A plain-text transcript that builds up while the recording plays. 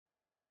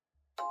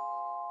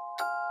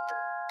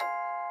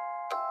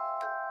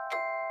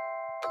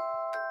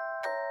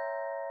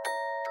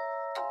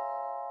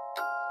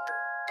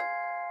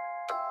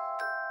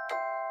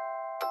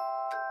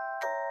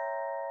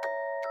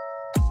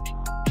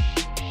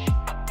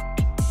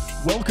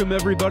Welcome,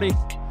 everybody,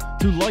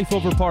 to Life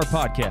Over Par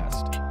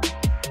podcast.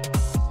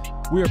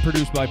 We are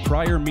produced by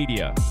Prior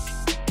Media.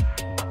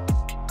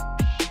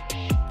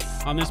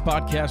 On this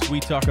podcast, we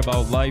talk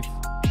about life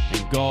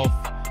and golf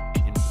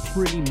and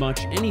pretty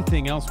much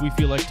anything else we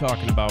feel like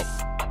talking about.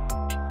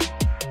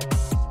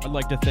 I'd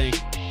like to thank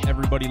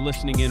everybody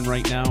listening in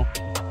right now,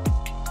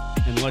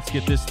 and let's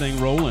get this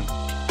thing rolling.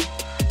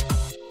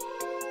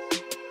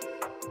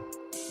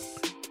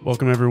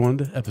 Welcome, everyone,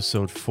 to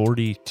episode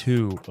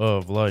 42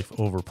 of Life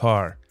Over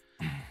Par.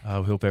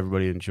 We hope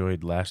everybody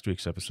enjoyed last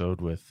week's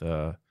episode with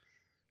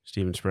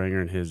Steven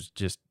Spranger and his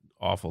just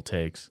awful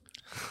takes.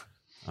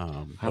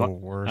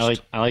 I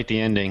like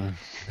the ending.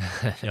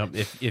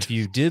 If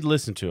you did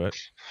listen to it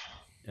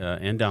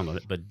and download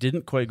it, but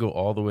didn't quite go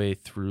all the way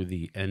through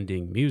the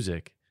ending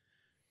music,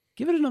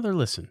 give it another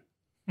listen.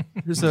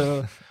 There's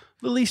a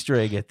little Easter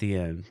egg at the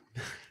end.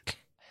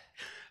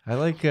 I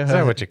like. Is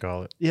that what you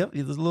call it? Yep,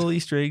 those little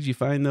Easter eggs. You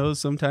find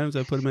those sometimes.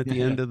 I put them at the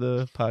end of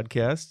the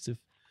podcasts. If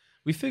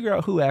we figure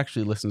out who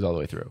actually listens all the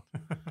way through.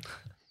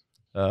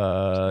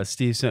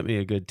 Steve sent me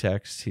a good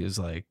text. He was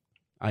like,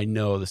 I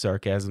know the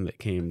sarcasm that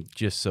came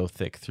just so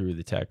thick through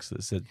the text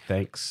that said,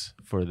 thanks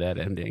for that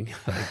ending.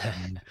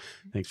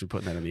 Thanks for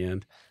putting that in the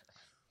end.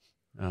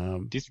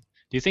 Do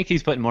you think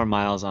he's putting more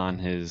miles on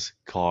his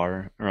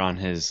car or on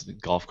his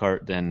golf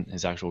cart than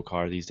his actual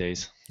car these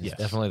days? Yes.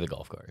 Definitely the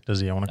golf cart.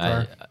 Does he own a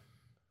car?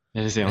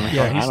 Is he on the car?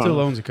 Yeah, he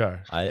still owns a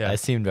car. I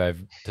see him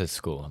drive to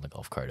school on the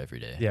golf cart every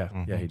day. Yeah,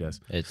 yeah, he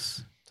does.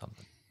 It's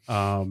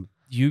something.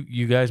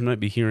 You guys might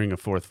be hearing a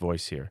fourth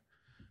voice here.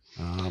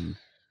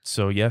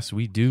 So yes,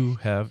 we do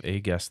have a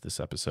guest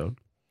this episode.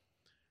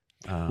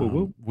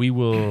 We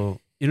will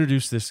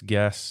introduce this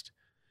guest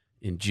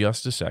in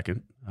just a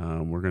second.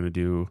 We're going to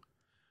do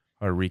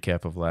our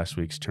recap of last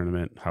week's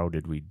tournament. How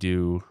did we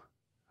do?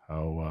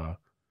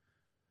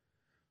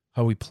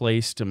 How we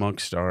placed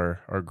amongst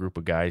our group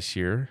of guys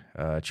here.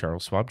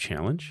 Charles Schwab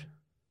Challenge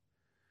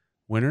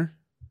winner,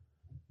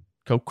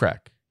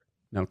 Kokrak.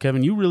 Now,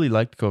 Kevin, you really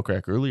liked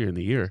Kokrak earlier in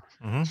the year.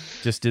 Mm-hmm.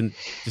 Just didn't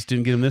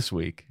get him this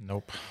week.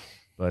 Nope.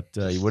 But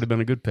he would have been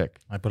a good pick.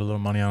 I put a little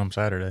money on him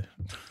Saturday.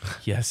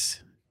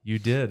 Yes, you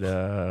did.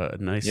 A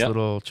nice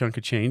little chunk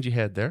of change you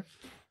had there.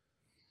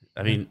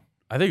 I mean,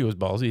 I think it was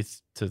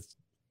ballsy to.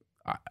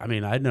 I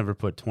mean, I'd never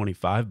put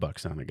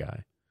 $25 on a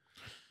guy,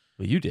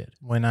 but you did.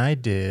 When I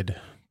did,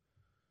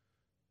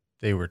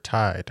 they were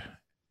tied,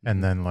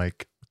 and then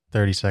like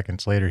 30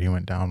 seconds later, he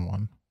went down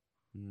one.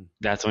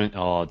 That's when.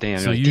 Oh damn!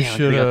 So you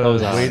should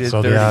have waited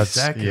 30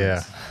 seconds.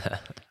 Yeah.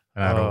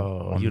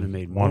 And you'd have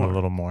made one more. a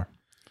little more.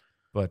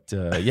 But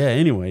yeah,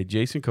 anyway,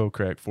 Jason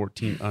Kokrak,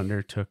 14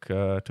 under, took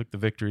the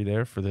victory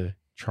there for the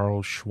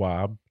Charles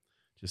Schwab,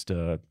 just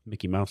a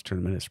Mickey Mouse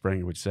tournament, as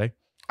Spranger would say.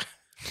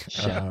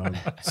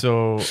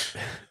 So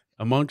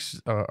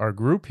amongst our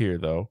group here,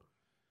 though,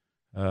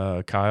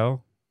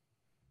 Kyle,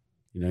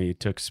 you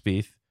took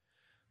Spieth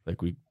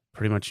like we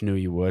pretty much knew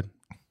you would.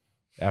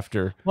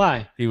 After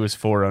he was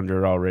 4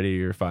 under already,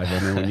 you're 5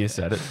 under when you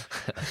said it.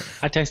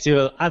 I thought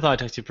I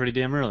texted you pretty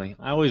damn early.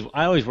 I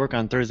always work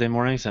on Thursday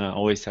mornings, and I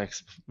always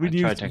text. When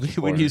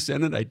you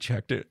sent it, I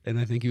checked it, and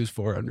I think he was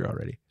 4 under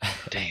already.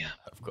 Damn.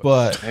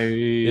 But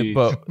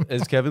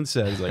as Kevin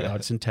says, like, oh,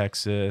 it's in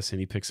Texas, and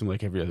he picks him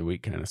like every other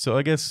week, kind of. So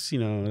I guess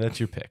that's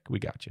your pick. We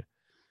got you.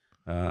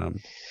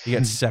 You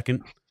got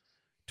second,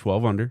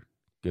 12 under.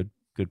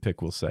 Good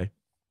pick, we'll say.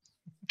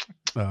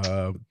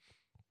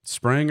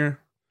 Spranger.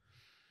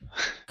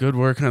 Good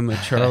work on the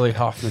Charlie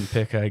Hoffman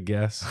pick, I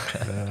guess.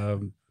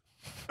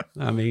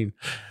 I mean,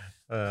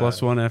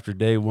 +1 after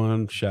day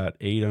one, shot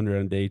 8 under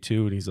on day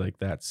 2, and he's like,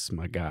 that's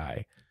my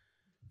guy.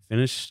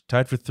 Finished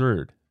tied for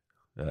third,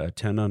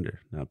 10 under,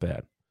 not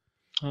bad.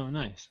 Oh,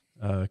 nice.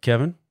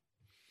 Kevin,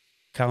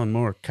 Colin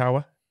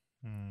Morikawa,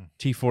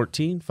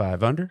 T14,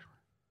 5 under.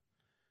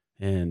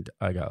 And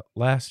I got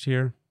last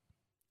here,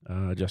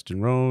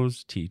 Justin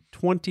Rose,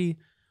 T20,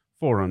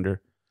 4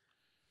 under.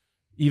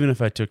 Even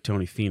if I took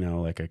Tony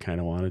Finau like I kind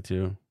of wanted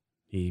to,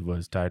 he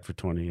was tied for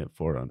 20 at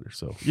 4 under.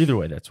 So either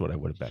way, that's what I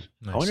would have been.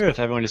 Nice. I wonder if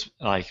everyone just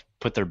like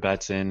put their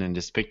bets in and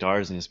just picked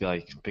ours and just be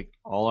like, pick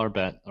all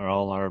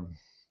our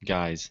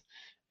guys,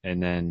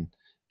 and then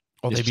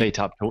just say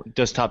top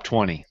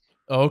 20.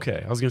 Oh,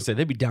 okay. I was gonna say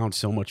they'd be down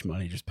so much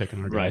money just picking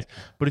our guys. Right.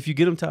 But if you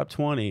get them top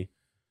 20,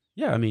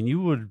 yeah, I mean you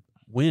would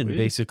win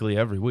basically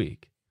every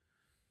week.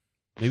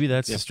 Maybe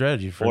that's the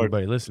strategy for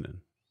everybody listening.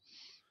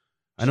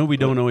 I know we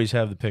don't always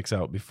have the picks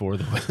out before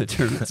the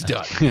tournament's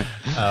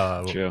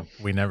done. True.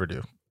 We never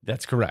do.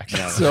 That's correct.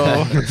 No. So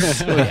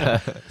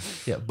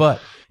yeah.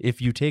 But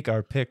if you take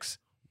our picks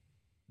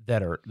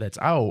that's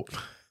out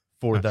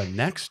for the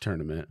next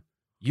tournament,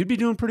 you'd be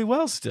doing pretty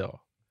well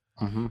still.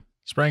 Mm-hmm.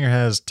 Spranger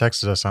has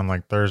texted us on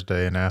like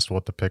Thursday and asked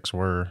what the picks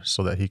were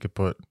so that he could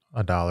put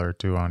 $1 or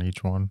 $2 on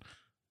each one.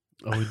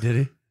 Oh, did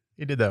he?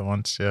 He did that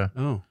once, yeah.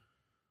 Oh.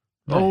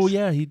 Nice. Oh,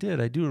 yeah, he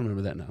did. I do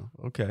remember that now.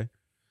 Okay.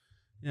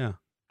 Yeah.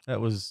 That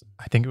was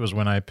I think it was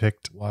when I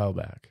picked a while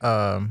back.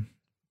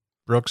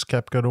 Brooks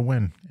Koepka to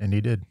win, and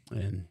he did.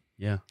 And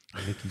yeah,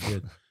 I think he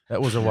did.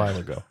 That was a while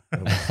ago.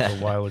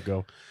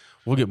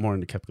 we'll get more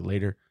into Koepka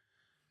later.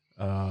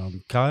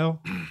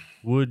 Kyle,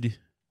 would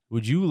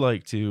you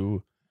like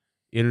to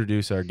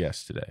introduce our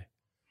guest today?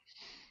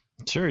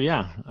 Sure,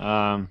 yeah.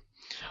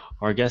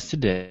 Our guest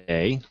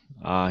today,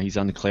 he's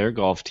on the Clare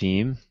golf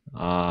team.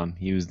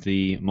 He was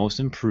the most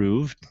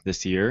improved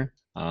this year,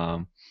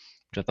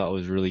 which I thought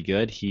was really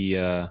good. He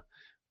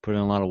put in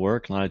a lot of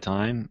work, a lot of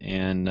time,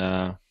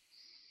 and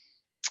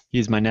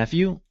he's my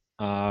nephew,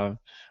 Randon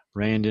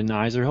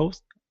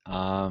Iserhost.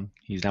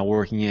 He's now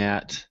working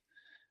at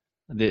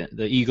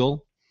the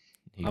Eagle,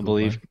 I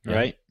believe, Glen.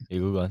 right? Yeah.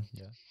 Eagle Glen,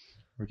 yeah.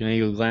 Working at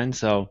Eagle Glen,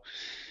 so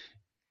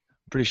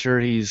pretty sure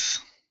he's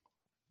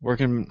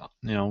working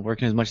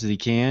as much as he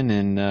can,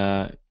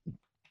 and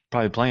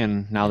probably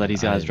playing now that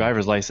he's got his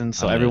driver's license.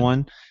 So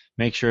everyone,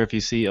 make sure if you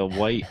see a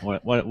white,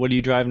 what do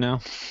you drive now?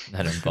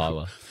 An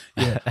Impala.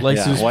 Yeah,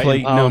 license white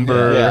plate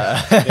number.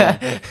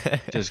 Yeah.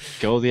 Just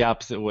go the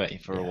opposite way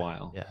for a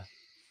while. Yeah.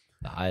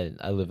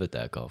 I live at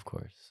that golf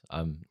course.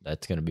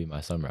 That's gonna be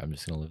my summer. I'm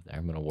just gonna live there.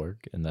 I'm gonna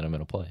work and then I'm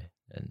gonna play,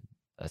 and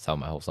that's how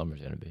my whole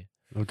summer's gonna be.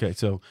 Okay,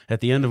 so at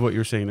the end of what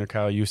you're saying there,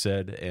 Kyle, you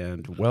said,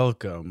 "And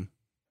welcome."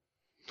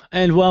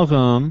 And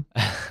welcome.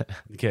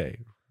 Okay,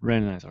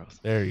 Randon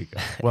Iserhost. there you go.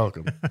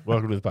 Welcome to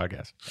the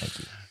podcast. Thank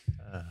you.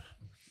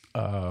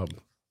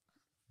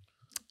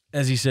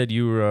 As you said,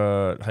 you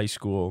were a high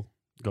school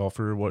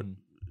golfer. What?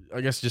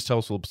 I guess just tell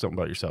us a little something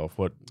about yourself.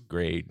 What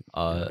grade? Age,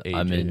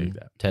 I'm anything in like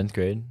that. 10th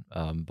grade.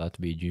 I'm about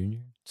to be a junior.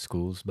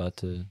 School's about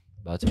to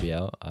be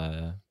out.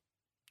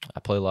 I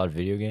play a lot of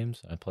video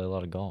games. I play a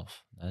lot of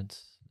golf.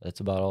 That's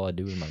about all I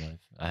do in my life.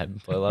 I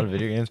play a lot of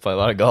video games, play a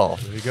lot of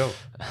golf. There you go.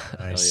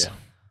 Nice. Yeah.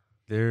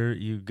 There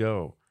you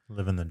go.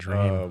 Living the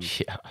dream.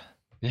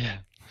 Yeah.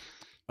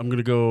 I'm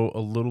gonna go a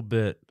little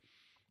bit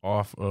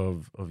off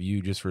of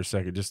you just for a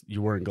second. Just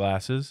you're wearing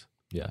glasses.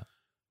 Yeah.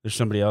 There's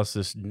somebody else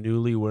that's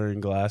newly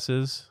wearing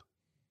glasses.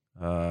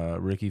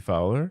 Ricky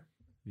Fowler. Have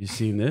you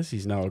seen this?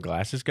 He's now a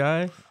glasses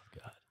guy.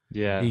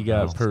 Yeah. He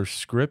got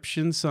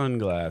prescription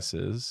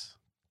sunglasses.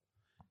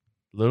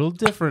 Little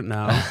different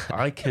now.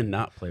 I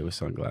cannot play with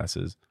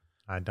sunglasses.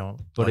 I don't.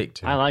 But like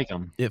to. I like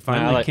them. It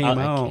finally came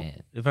out.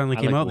 can't. It finally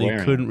I came like out. They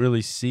wearing couldn't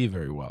really see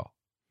very well.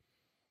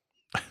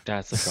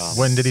 That's the problem.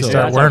 When did he So-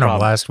 start That's our wearing them?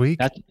 problem. Last week?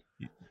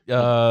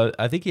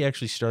 I think he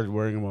actually started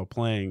wearing them while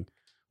playing.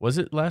 Was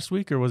it last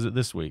week or was it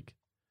this week?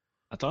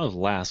 I thought it was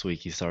last week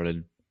he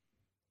started.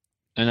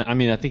 And I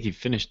mean, I think he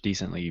finished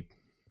decently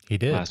He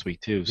did. last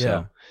week too. So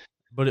Yeah.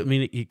 But I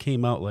mean, it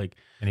came out like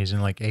And he's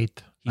in like 8th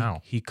he,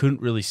 now. he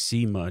couldn't really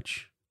see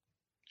much,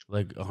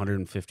 like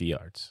 150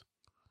 yards.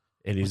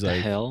 And he's What the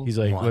like, hell? he's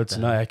like, What let's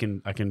the not.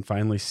 I can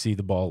finally see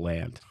the ball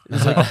land.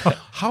 It's like,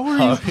 how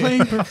are you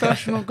playing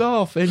professional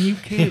golf and you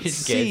can't Can't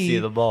see see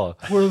the ball.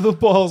 where the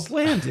ball's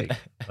landing?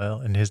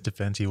 Well, in his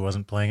defense, he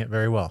wasn't playing it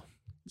very well.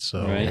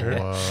 So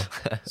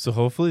Right. So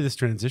hopefully this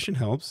transition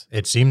helps,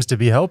 it seems to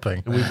be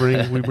helping.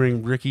 and we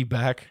bring Ricky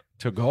back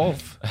to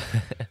golf.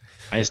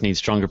 I just need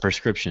stronger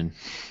prescription.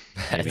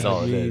 That's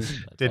all it is.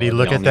 That's Did all he it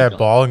look is. at that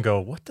ball and go,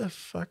 "What the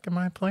fuck am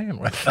I playing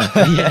with?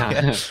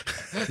 Yeah.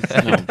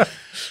 No.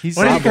 He's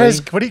What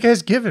are you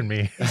guys giving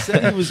me?" He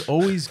said he was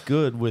always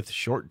good with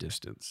short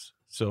distance.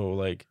 So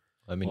like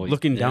I mean, Well,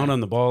 looking down yeah. on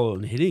the ball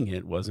and hitting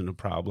it wasn't a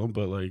problem,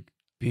 but like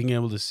being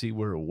able to see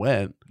where it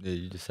went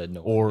you just said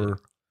no. or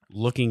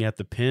looking at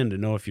the pin to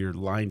know if you're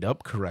lined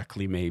up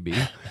correctly, maybe.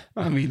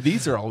 I mean,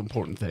 these are all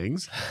important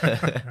things.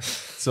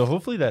 So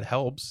hopefully that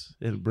helps.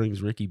 It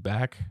brings Ricky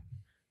back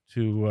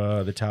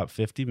to the top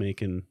 50,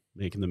 making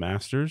the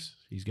Masters.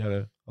 He's got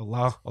a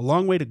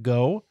long way to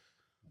go,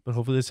 but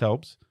hopefully this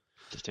helps.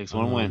 Just takes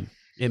one win.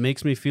 It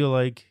makes me feel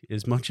like,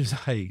 as much as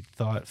I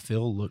thought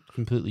Phil looked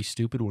completely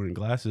stupid wearing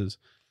glasses,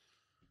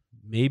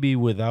 maybe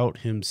without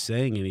him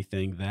saying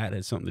anything, that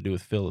had something to do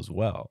with Phil as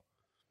well.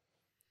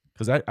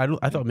 Because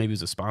I thought maybe it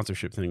was a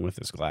sponsorship thing with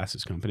this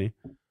glasses company.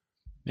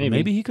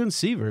 Maybe he couldn't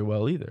see very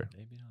well either.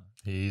 Maybe not.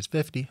 He's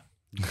 50.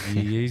 He's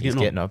He's getting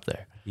getting old. up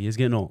there. He is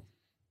getting old.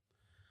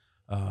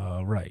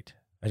 Right.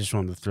 I just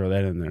wanted to throw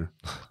that in there.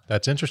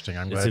 That's interesting.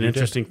 I'm It's glad an you did.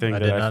 interesting thing I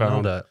that did I not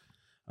found. know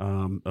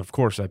that. Of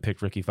course, I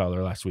picked Ricky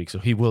Fowler last week, so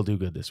he will do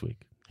good this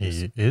week.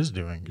 He is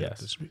doing good Yes.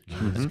 this week.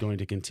 He's going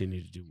to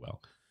continue to do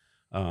well.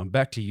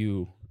 Back to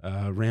you,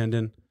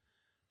 Randon.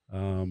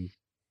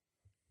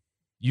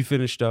 You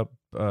finished up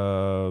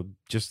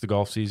just the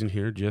golf season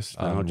here, just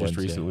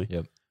Wednesday. recently.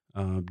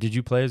 Yep. Did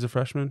you play as a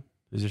freshman?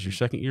 Is this your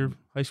second year of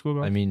high school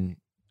golf? I mean,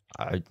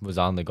 I was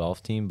on the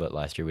golf team, but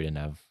last year we didn't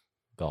have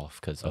golf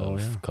because Oh,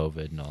 of yeah.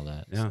 COVID and all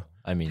that. Yeah. So,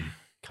 I mean,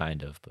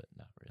 kind of, but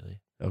not really.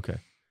 Okay.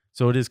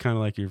 So it is kind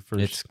of like your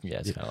first. It's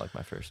kind of like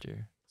my first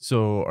year.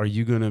 So are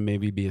you going to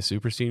maybe be a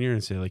super senior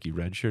and say like you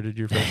redshirted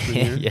your freshman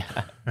year?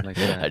 Yeah. Like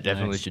that. I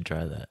definitely Nice. should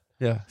try that.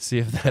 Yeah. See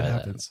if that Try that.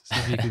 happens. See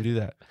if you can do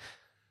that.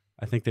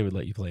 I think they would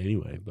let you play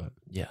anyway, but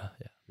Yeah.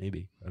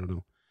 maybe. I don't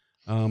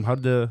know.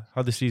 How'd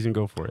the season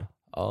go for you?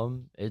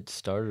 It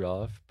started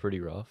off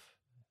pretty rough,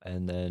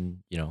 and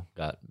then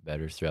got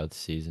better throughout the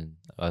season.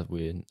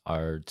 We in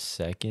our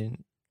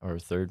second or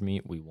third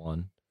meet we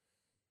won,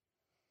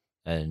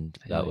 and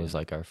that Hell was yeah.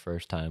 like our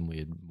first time we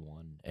had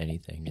won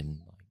anything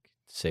in like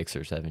 6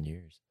 or 7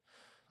 years.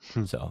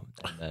 So,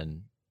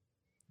 and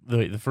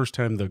then The first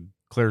time the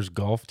Claire's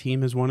golf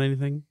team has won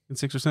anything in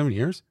 6 or 7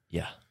 years?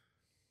 yeah,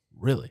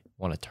 Really?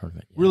 won a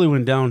tournament. Yeah. Really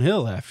went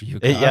downhill after you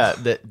got Yeah,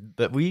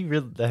 that we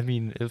really. I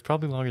mean, it was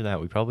probably longer than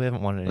that. We probably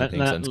haven't won anything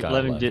since Kyle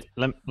left.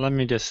 Let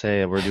me just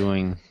say we're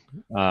doing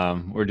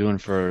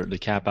for the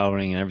cap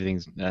outing and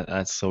everything's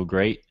that's so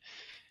great.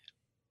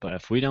 But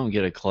if we don't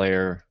get a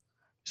Claire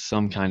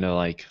some kind of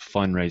like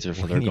fundraiser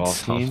for We their need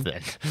golf team,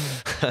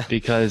 something.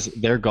 because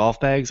their golf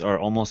bags are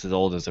almost as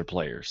old as their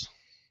players.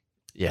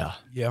 Yeah.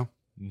 Yeah.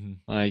 Mhm.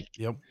 Like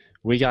Yep.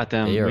 we got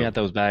them, They we are- got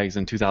those bags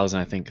in 2000,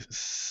 I think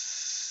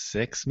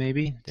 6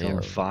 maybe, They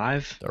are-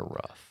 2005, They're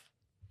rough.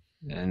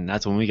 and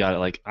that's when we got it.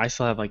 Like I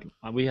still have like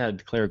we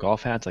had Claire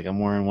golf hats. Like I'm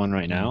wearing one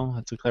right now.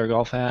 It's a Claire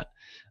golf hat.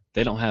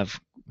 They don't have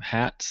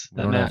hats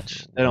that don't have-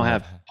 match. They don't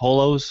have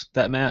polos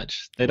that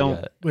match. They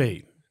don't.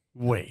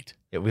 Wait.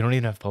 Yeah, we don't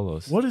even have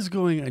polos. What is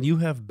going on? You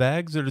have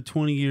bags that are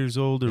 20 years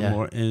old or Yeah.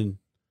 more, and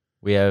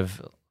We have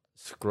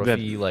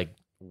scruffy like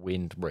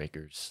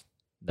windbreakers.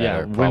 that Yeah,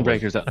 are probably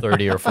windbreakers that-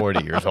 30 or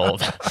 40 years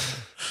old.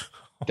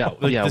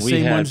 like yeah, the we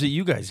same had, ones that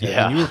you guys had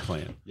Yeah. when you were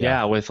playing.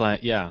 yeah,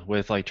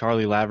 with like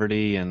Charlie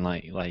Laverty and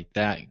like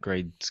that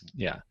grade.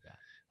 Yeah,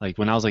 like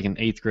when I was like in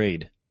 8th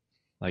grade,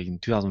 like in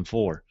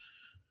 2004.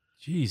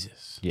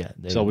 Jesus. Yeah.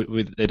 So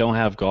they don't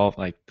have golf,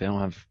 like they don't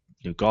have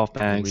golf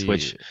bags,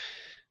 which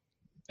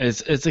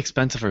it's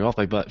expensive for a golf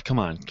bag. But come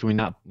on, can we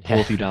not pull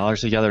a few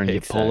dollars together and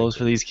get polos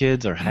for these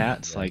kids or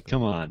hats? Like,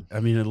 come on. I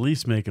mean, at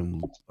least make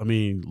them. I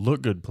mean,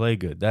 look good, play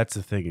good. That's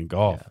the thing in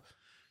golf.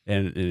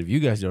 And if you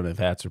guys don't have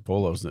hats or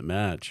polos that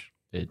match,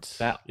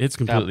 it's it's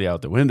completely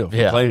out the window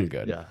for playing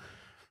good. Yeah.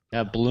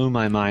 That blew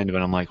my mind.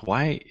 But I'm like,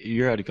 why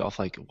you're at a golf?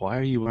 Like, why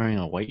are you wearing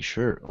a white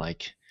shirt?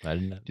 Like, I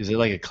didn't know. is it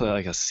like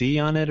a C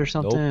on it or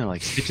something? Nope. Or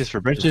like stitches for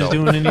britches Just a-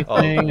 doing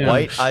anything? A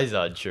white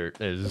Izod shirt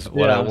is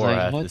what Yeah, I I was wore like,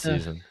 half what the the-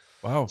 season.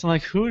 Wow. So I'm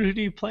like, who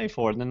do you play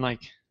for? And then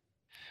like,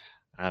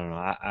 I don't know.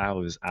 I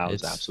was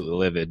It's- absolutely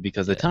livid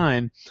because the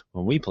time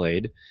when we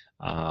played,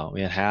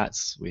 we had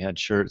hats, we had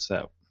shirts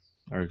that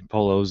or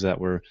polos that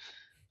were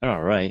they're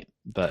all right,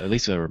 but at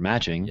least they were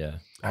matching. Yeah.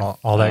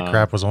 All that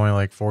crap was only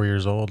like 4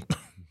 years old.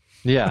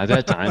 Yeah, at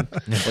that time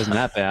it wasn't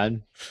that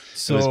bad.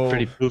 So It was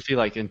pretty poofy,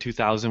 like in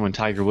 2000 when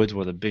Tiger Woods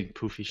wore the big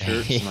poofy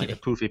shirts and like the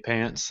poofy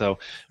pants. So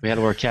we had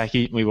to wear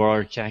khaki. We wore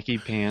our khaki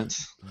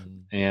pants,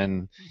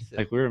 and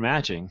like we were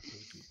matching.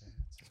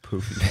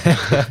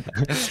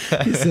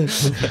 Poofy. He said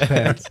poofy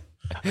pants.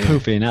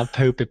 Poofy, not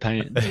poopy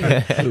pants.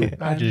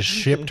 I just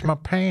shipped my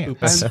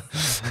pants.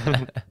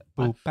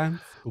 Poop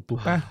pants. Poop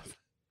pants.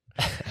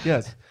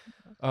 Yes.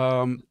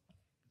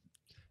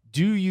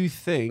 Do you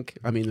think?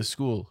 I mean, the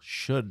school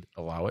should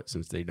allow it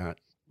since they're not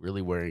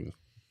really wearing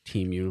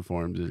team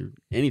uniforms or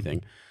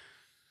anything.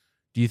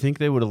 Do you think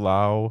they would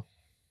allow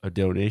a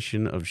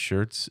donation of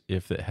shirts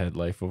if it had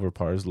Life Over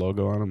Par's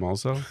logo on them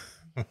also?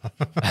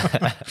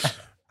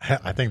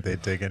 I think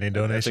they'd take any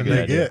donation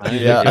good they idea.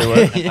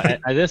 get. Yeah.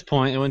 At this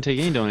point, it wouldn't take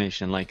any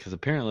donation, like because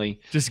apparently,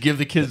 Just give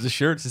the kids the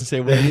shirts and say,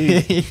 "What do you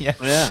need?"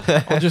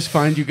 yeah, I'll just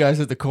find you guys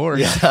at the course.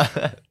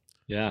 Yeah.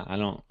 yeah.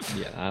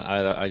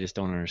 I just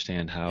don't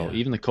understand how Yeah.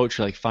 even the coach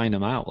like find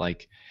them out.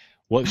 Like,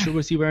 what shirt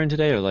was he wearing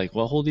today? Or like,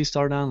 what hole did he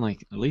start on?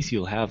 Like, at least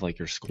you'll have like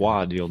your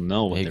squad. You'll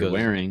know what He they're goes-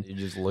 wearing. You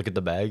just look at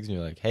the bags and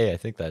you're like, hey, I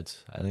think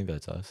that's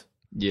us.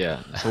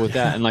 Yeah. So with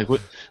that, and like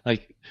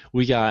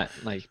we got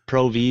like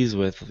Pro V's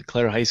with the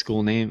Clare High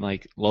School name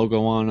like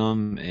logo on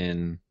them,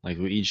 and like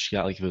we each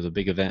got like if it was a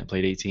big event,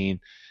 played 18.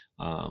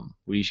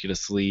 We each get a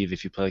sleeve.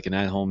 If you play like an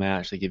at-home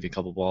match, they give you a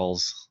couple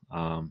balls.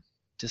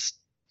 Just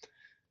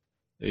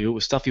it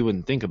was stuff you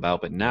wouldn't think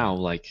about, but now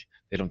like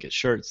they don't get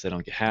shirts, they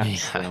don't get hats,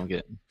 Yeah. they don't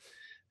get.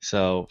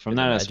 So from Could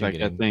that imagine aspect,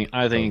 getting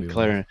I think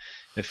Pro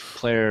V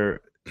Claire,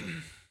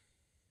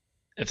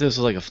 if this was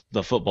like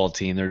the football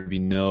team, there'd be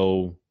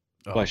no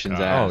questions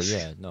God. Oh, asked.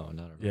 yeah. No,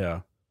 not at all. Yeah,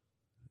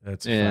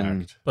 that's a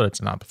And- fact. But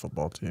it's not the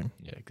football team.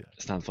 Yeah, exactly.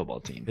 It's not the football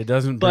team. It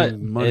doesn't But-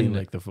 bring money and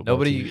like the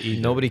football team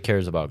either. Nobody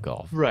cares about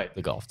golf. Right.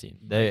 The golf team.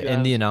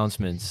 In the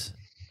announcements,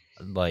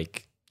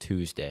 like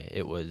Tuesday,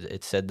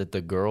 it said that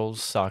the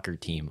girls' soccer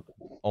team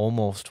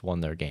almost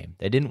won their game.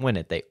 They didn't win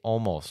it. They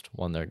almost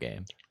won their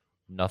game.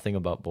 Nothing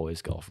about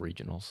boys golf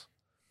regionals.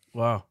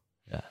 Wow.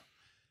 Yeah.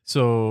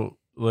 So,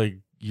 like,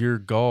 your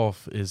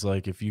golf is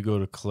like if you go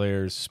to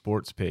Claire's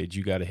sports page,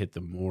 you got to hit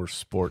the more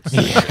sports.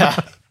 Yeah.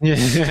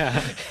 Yeah.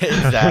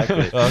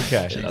 Exactly.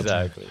 Okay.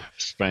 Exactly.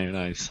 It's very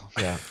nice.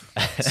 Yeah.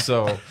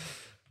 So,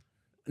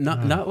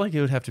 not like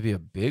it would have to be a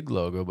big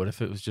logo, but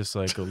if it was just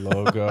like a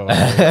logo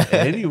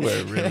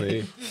anywhere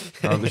really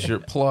on the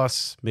shirt,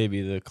 plus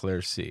maybe the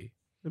Claire C.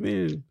 I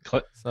mean,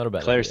 It's not a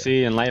bad Claire idea.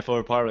 C and Life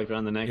Over Par like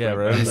around the neck. Yeah, like,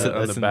 right. around That's the-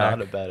 on That's the back.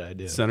 not a bad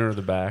idea. center of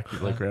the back,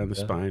 like around the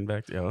Yeah. spine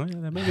back. Oh yeah,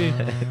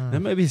 that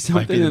may be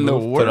something be the in the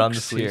move. works Put on the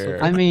sleeves. here.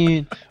 I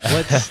mean,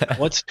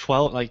 what's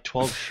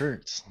 12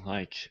 shirts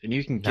like, and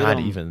you can get Not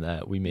them. even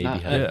that. We maybe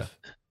Not- have yeah.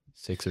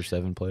 6 or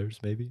 7 players,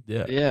 maybe.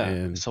 Yeah, Yeah.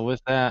 and So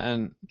with that,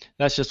 and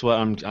that's just what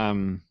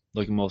I'm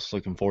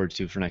looking forward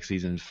to for next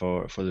season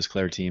for this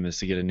Clare team is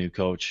to get a new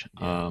coach.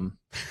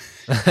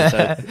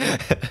 Yeah.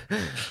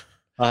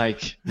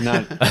 Like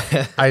not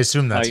I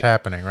assume that's Like-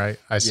 happening, right?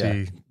 I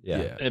see.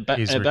 yeah.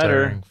 He's it better.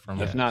 retiring from.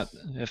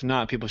 If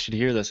not, people should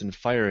hear this and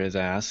fire his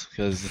ass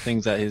because the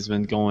things that has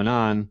been going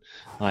on,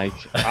 like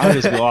I'll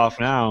just go off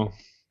now.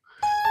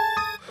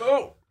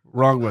 Oh,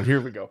 wrong one.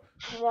 Here we go.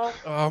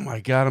 Oh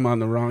my God, I'm on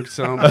the wrong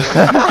sound.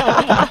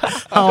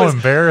 How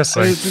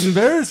embarrassing! It's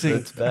embarrassing.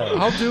 It's bad.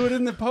 I'll do it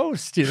in the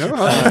post. You know,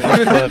 I'll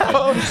do it in the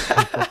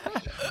post.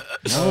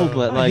 No,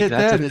 but I like hit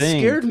that's that. the It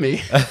thing. scared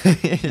me.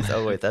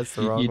 Oh wait, that's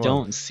the wrong You one.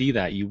 don't see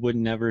that. You would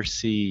never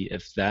see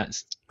if that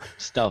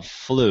stuff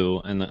flew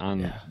on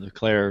the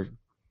Clare,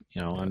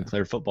 on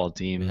Clare football We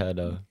team.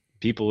 had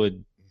People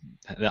would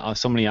have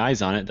so many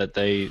eyes on it that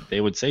they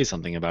would say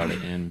something about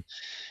it, and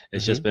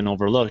it's just been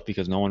overlooked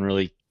because no one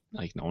really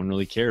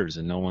cares,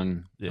 and no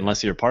one,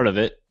 unless you're part of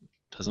it,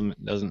 doesn't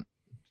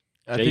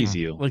I phase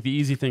think, you. like the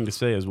easy thing to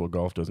say is, well,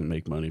 golf doesn't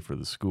make money for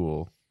the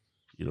school,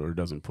 or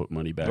doesn't put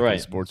money back in Right.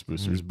 sports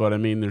boosters. But I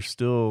mean, there's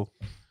still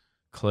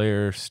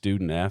Clare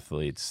student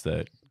athletes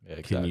that yeah, can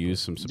exactly. use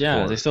some support.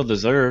 Yeah, they still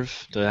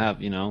deserve to have,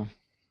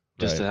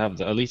 just to Right.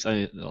 have at least I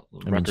mean,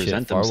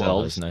 represent shit, Farwell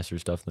themselves. has nicer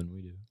stuff than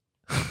we do.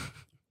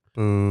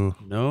 Boo.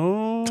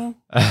 No,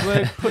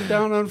 like put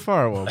down on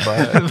Farwell,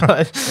 but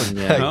But,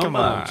 Yeah. come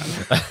on.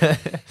 I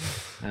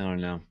don't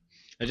know.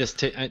 I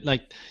just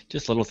like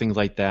just little things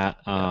like that.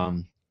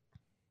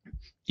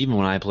 Even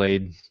when I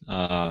played,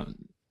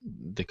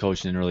 the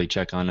coach didn't really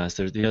check on us.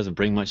 He doesn't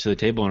bring much to the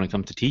table when it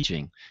comes to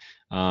teaching.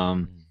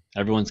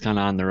 Everyone's kind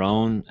of on their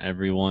own.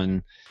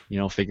 Everyone,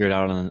 figure it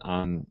out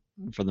on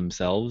for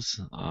themselves.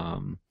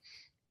 And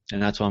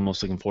that's what I'm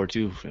most looking forward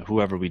to.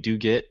 Whoever we do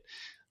get,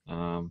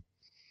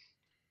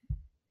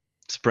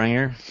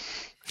 Springer,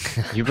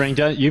 you bring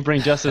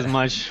just as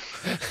much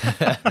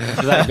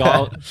to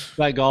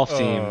that golf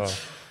team.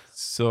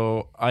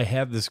 So I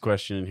have this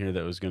question in here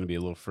that was going to be a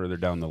little further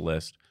down the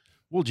list.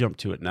 We'll jump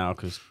to it now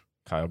because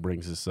Kyle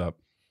brings this up.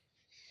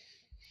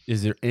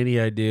 Is there any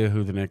idea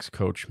who the next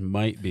coach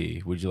might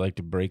be? Would you like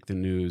to break the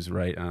news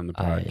right on the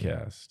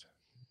podcast?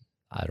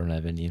 I don't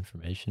have any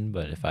information,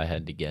 but if I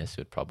had to guess, it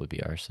would probably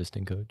be our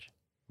assistant coach,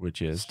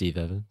 Which is Steve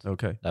Evans.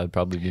 okay. That would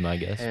probably be my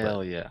guess.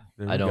 Hell yeah.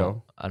 There I we don't.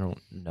 go. I don't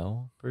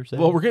know per se.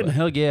 Well, we're getting but-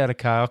 hell yeah out of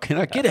Kyle. Can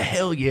I get a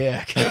hell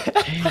yeah?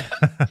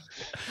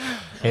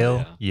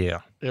 Hell yeah.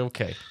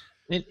 Okay.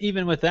 And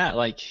even with that,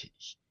 like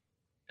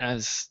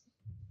as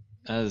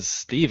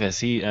Steve, as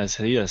he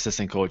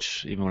assistant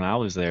coach, even when I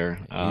was there,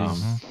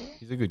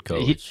 He's a good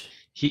coach.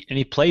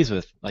 he plays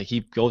with, like, he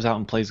goes out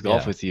and plays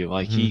golf Yeah. with you.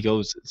 Like he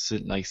goes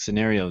like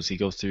scenarios. He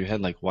goes through your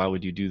head, like, why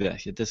would you do that?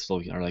 Hit this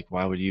slope, or like,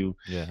 why would you,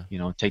 Yeah.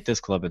 take this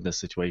club in this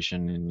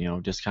situation,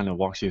 and just kind of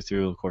walks you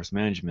through course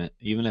management,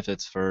 even if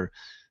it's for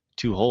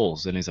 2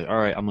 holes. And he's like, all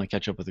right, I'm gonna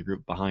catch up with the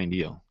group behind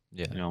you.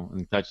 Yeah.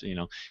 And touch,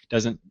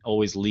 doesn't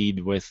always lead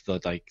with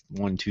the like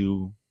 1,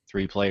 2,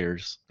 3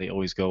 players. He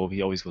always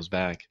goes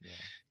back. Yeah.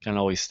 Kind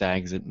of always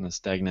stagnant.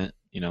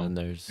 And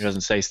there's He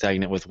doesn't say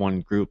stagnant with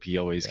one group. He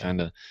always kind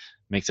of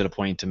makes it a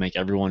point to make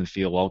everyone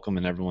feel welcome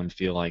and everyone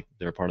feel like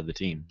they're a part of the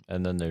team.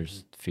 and then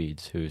there's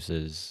Feeds who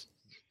says,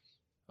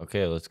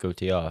 "Okay, let's go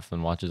tee off,"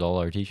 and watches all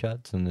our tee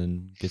shots, and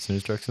then gets in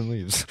his trucks and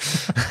leaves.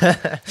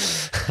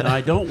 And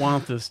I don't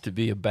want this to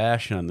be a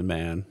bash on the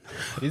man,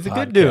 He's a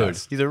good dude.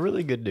 Podcast. He's a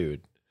really good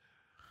dude.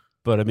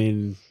 but I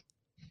mean,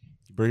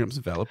 you bring up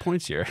some valid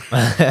points here.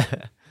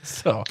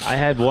 So I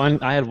had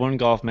one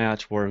golf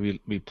match where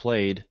we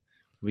played.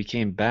 We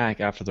came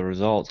back after the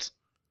results,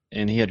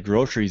 and he had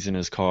groceries in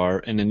his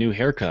car and a new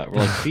haircut. We're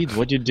like, Feeds,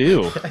 what'd you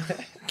do?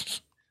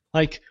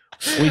 Like,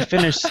 we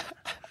finished,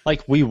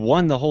 like, we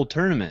won the whole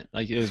tournament.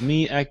 Like, it was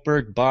me,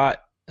 Ekberg,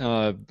 Bott,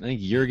 I think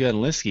Jurga and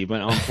Liskey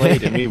went on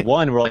played, and we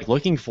won. We're like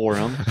looking for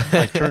him.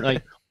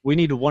 Like, we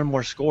needed one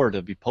more score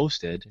to be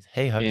posted.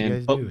 Hey, how you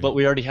guys doing? But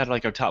we already had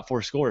like our top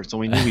 4 scores, so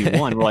we knew we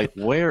won. We're like,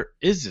 where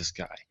is this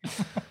guy? And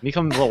he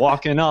comes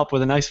walking up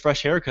with a nice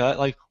fresh haircut,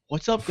 like,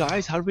 what's up,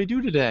 guys? How did we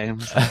do today? And I'm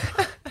just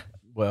like,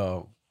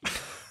 well,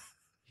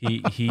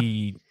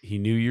 he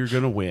knew you were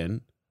gonna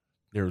win.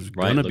 There was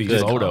Right, gonna look be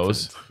good.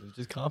 photos. It was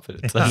just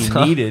confidence. He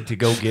needed to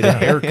go get a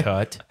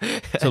haircut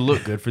to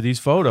look good for these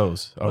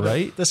photos. All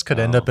right. This could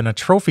end up in a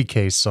trophy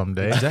case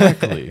someday.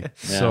 Exactly.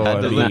 So that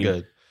I doesn't mean,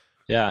 good.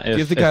 yeah,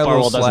 give the guy a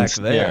little Farwell slack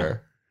doesn't-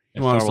 there. He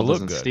If wants to Farwell look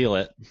doesn't good. steal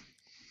it.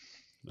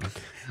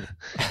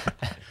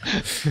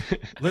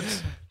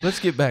 Let's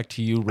get back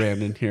to you,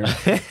 Brandon. Here,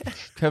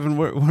 Kevin.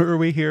 Where are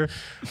we here?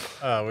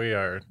 We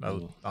are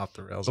off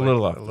the rails. A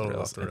little off A the little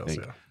rails, off the I rails,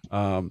 think.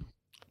 yeah.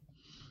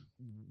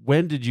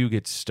 When did you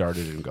get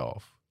started in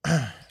golf,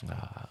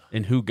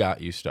 and who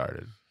got you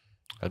started?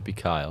 That'd be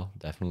Kyle.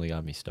 Definitely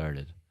got me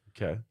started.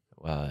 Okay.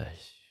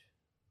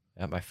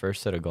 At my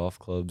first set of golf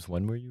clubs,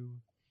 when were you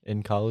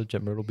in college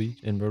at Myrtle Beach?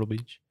 In Myrtle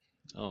Beach?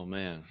 Oh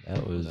man,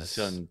 That was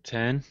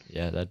 2010.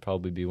 Yeah, that'd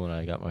probably be when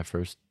I got my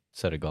first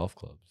set of golf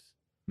clubs.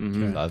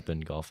 Mhm. I've been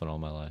golfing all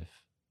my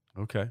life,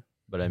 Okay.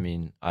 but I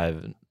mean, I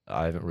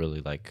haven't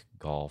really like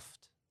golfed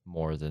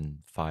more than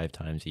 5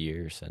 times a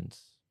year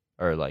since,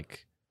 or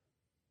like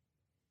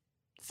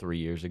 3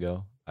 years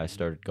ago. I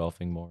started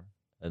golfing more,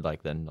 and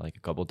then a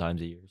couple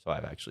times a year. So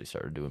I've actually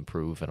started to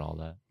improve and all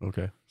that.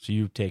 Okay. So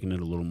you've taken it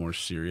a little more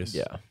serious.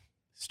 Yeah.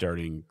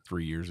 Starting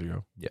 3 years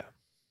ago. Yeah.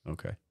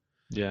 Okay.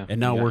 Yeah. And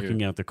now you got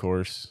working at the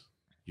course,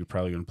 you're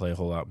probably going to play a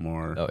whole lot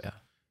more. Oh yeah,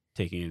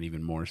 Taking it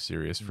even more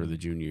serious for the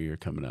junior year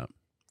coming up.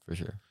 for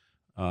sure.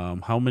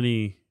 How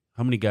many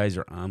guys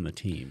are on the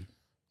team?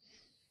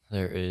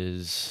 There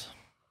is,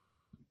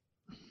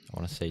 I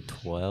want to say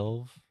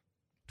 12,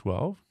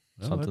 12?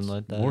 Something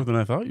like that. More than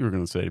I thought you were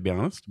going to say, to be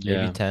honest. maybe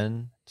Yeah.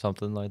 10,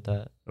 something like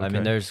that. I Okay.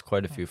 mean, there's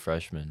quite a few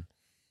freshmen,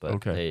 but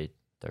Okay.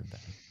 they're bad.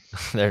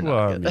 They're Well,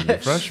 I not mean, good. the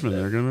freshmen,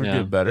 they're going to Yeah.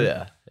 get better.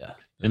 Yeah.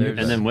 And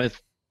There's then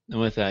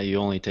with that, you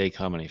only take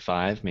how many?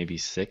 5, maybe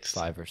 6?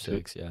 5 or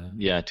 6, yeah.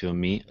 Yeah, to a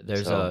meet.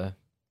 There's So,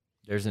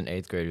 there's an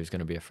 8th grader who's going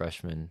to be a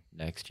freshman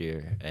next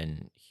year,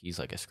 and he's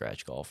like a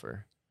scratch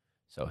golfer.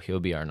 So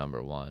he'll be our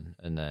number 1.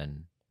 And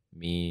then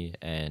me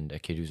and a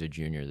kid who's a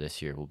junior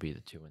this year will be the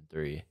 2 and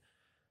 3.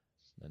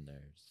 Then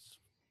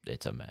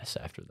it's a mess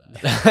after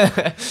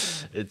that.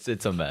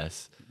 it's a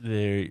mess.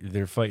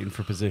 They're fighting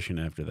for position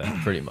after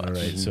that. Pretty much. All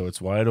right, so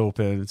it's wide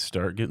open.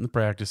 Start getting the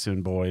practice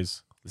in,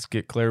 boys. Let's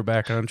get Claire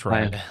back on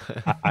track.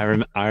 I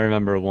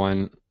remember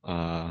one.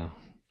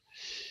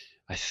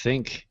 I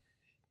think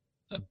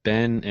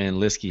Ben and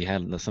Liskey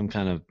had some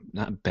kind of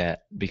not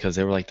bet because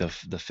they were like the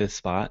 5th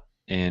spot,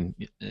 and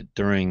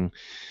during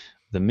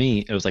the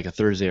meet, it was like a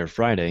Thursday or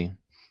Friday.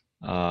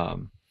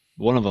 One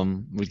of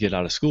them would get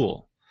out of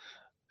school,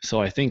 so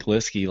I think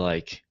Liskey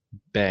like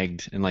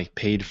begged and like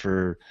paid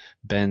for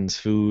Ben's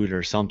food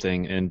or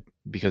something, and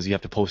because you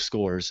have to post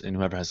scores, and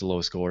whoever has the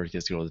lowest score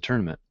gets to go to the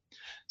tournament.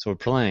 So we're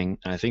playing,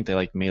 and I think they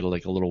like made a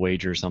little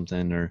wager or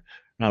something, or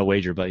not a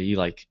wager, but he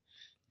like,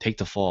 take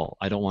the fall.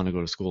 I don't want to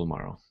go to school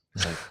tomorrow.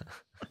 It's like,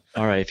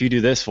 all right, if you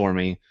do this for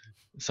me.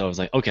 So I was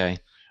like, okay.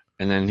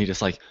 And then he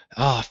just like,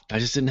 oh, I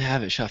just didn't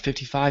have it. Shot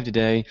 55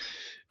 today.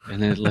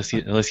 And then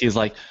Liskey's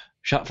like,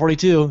 shot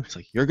 42. It's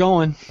like, you're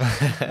going.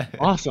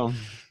 Awesome.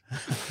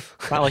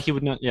 It's not like he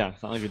would know. Yeah,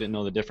 it's not like we didn't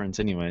know the difference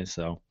anyway.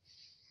 So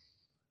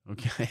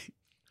Okay.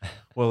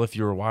 Well, if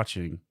you were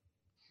watching,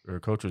 or a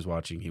coach was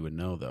watching, he would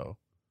know, though.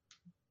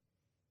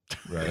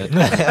 Right.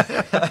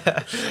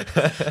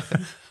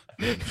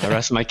 I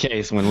rest my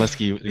case when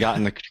Liskey got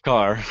in the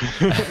car.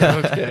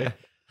 Okay.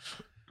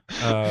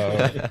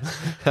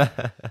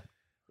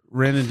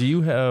 Brandon, do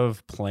you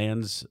have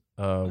plans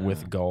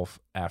with golf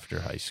after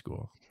high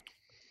school?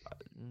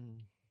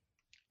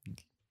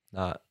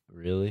 Not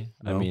really.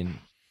 I No? mean,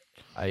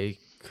 I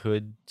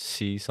could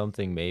see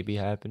something maybe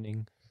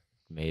happening.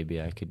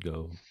 Maybe I could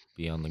go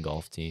be on the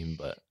golf team,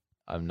 but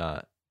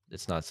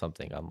it's not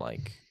something I'm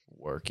like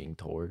working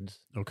towards.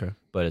 Okay.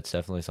 But it's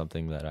definitely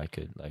something that I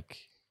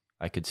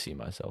could see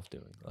myself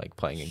doing, like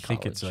playing in I college.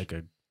 think it's like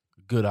a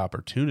good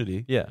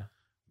opportunity yeah,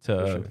 to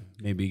for sure.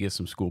 maybe get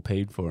some school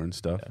paid for and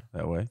stuff Yeah.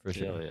 that way. for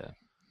sure. Hell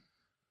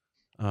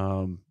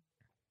yeah.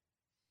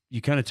 You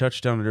kind of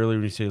touched on it earlier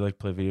when you say you like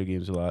play video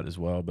games a lot as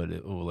well,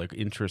 but like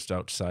interest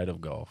outside of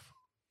golf.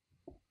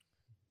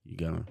 You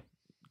gonna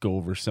go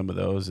over some of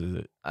those? Is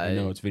it? I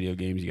know it's video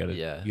games. You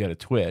got a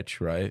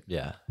Twitch, right?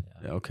 Yeah.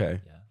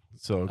 Okay. Yeah.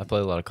 So I play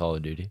a lot of Call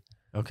of Duty.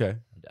 okay.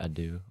 I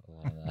do a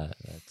lot of that.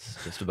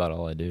 That's just about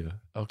all I do.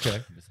 Okay.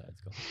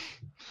 Besides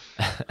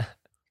golf.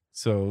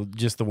 So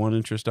just the one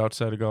interest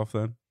outside of golf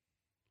then?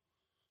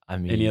 I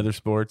mean, Any other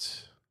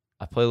sports?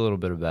 I play a little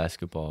bit of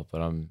basketball,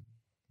 but I'm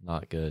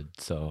not good.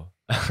 So,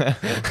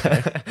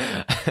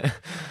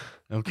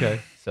 Okay.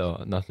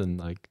 so nothing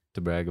like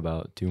to brag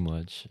about too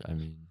much. I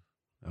mean,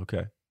 Okay.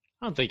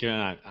 I don't think you're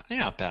not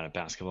bad at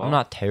basketball. I'm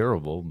not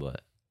terrible,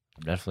 but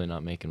I'm definitely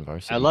not making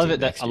varsity. I love team it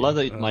next that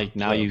year. like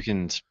now well. you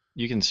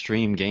can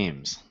stream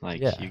games. Like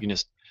Yeah. you can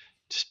just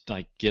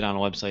like get on a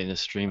website and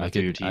just stream it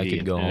through your TV. I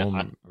could go And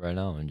home right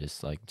now and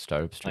just like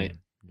start up stream.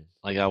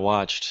 I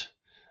watched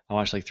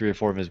like 3 or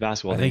 4 of his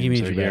basketball I think he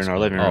games means here in our basketball.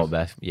 living Oh,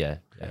 room. yeah.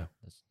 Yeah.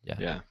 Yeah.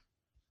 Yeah.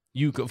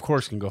 You of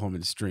course can go home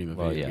and stream a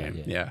Well, video yeah,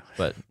 game. yeah. Yeah.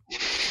 But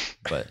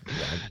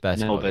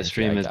basketball. but games,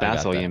 streaming his I got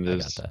basketball that, game I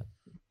is- got that.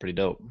 Pretty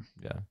dope.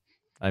 Yeah.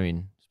 I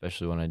mean,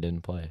 especially when I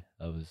didn't play.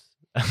 That was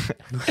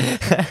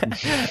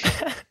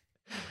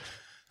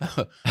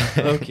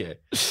Okay.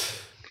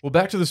 Well,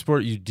 back to the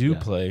sport. You do Yeah.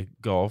 play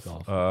golf.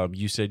 Golf.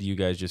 You said you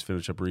guys just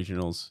finished up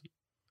regionals.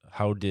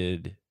 How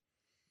did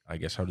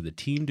the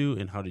team do,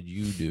 and how did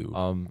you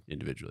do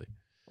individually?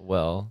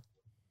 Well,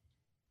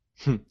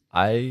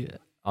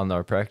 on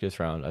our practice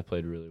round, I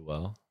played really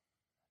well.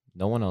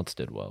 No one else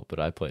did well, but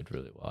I played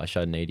really well. I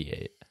shot an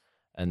 88.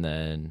 And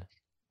then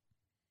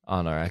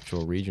on our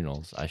actual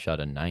regionals, I shot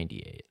a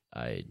 98.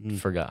 I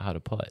forgot how to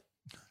putt.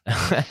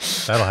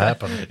 That'll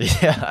happen.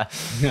 Yeah.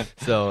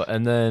 So,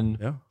 and then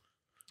Yeah.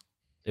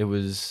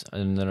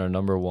 and then our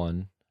number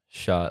 1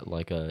 shot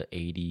like a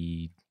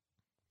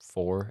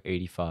 84,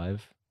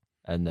 85,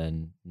 and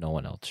then no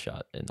one else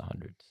shot in the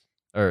hundreds,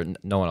 or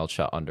no one else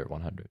shot under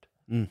 100.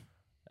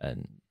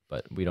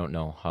 But we don't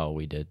know how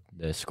we did.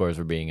 The scores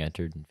were being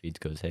entered, and Feeds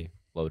goes, "Hey,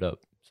 load up."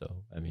 So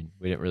I mean,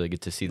 we didn't really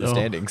get to see the Oh.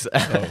 standings.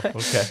 Oh,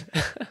 okay.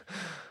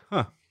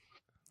 Huh.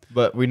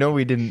 But we know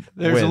we didn't.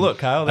 There's win. a look,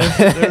 Kyle.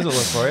 There's a look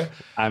for you.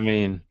 I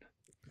mean,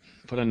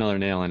 put another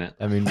nail in it.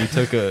 I mean,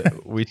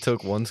 we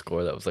took one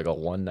score that was like a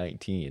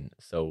 119,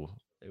 so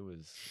it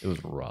was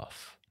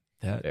rough.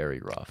 That Very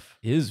rough.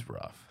 is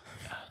rough.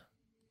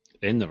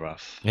 In the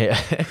rough. Yeah.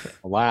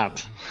 A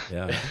lot.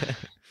 Yeah.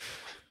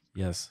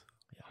 Yes.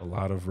 A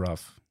lot of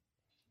rough.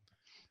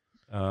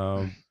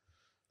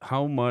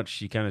 How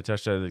much, you kind of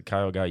touched on that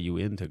Kyle got you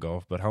into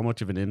golf, but how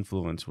much of an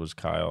influence was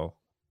Kyle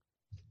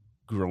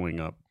growing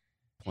up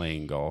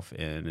playing golf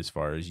and as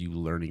far as you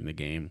learning the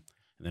game?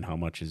 And then how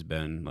much has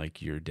been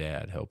like your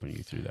dad helping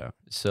you through that?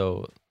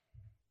 So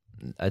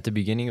at the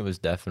beginning, it was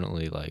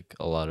definitely like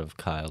a lot of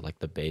Kyle, like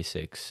the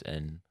basics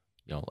and,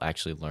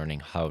 actually learning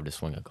how to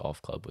swing a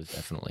golf club was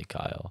definitely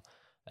Kyle.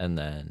 And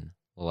then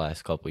the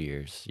last couple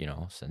years,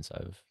 since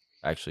I've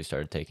actually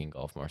started taking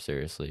golf more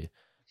seriously,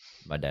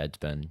 my dad's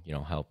been,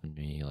 helping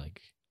me like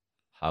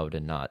how to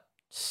not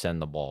send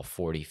the ball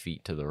 40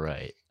 feet to the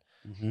right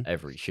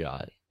every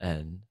shot.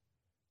 And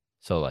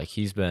so like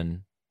he's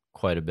been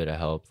quite a bit of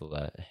help.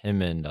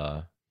 Him and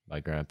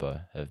my grandpa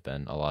have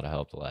been a lot of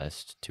help the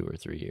last 2 or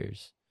 3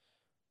 years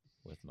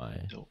with my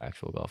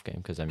actual golf game.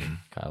 Because I mean,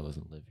 Kyle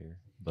doesn't live here,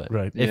 but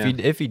Right.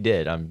 if he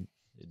did, I'm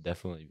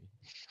definitely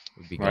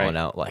would be going Right.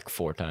 out like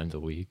 4 times a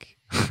week,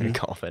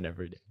 golfing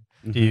every day.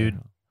 Do you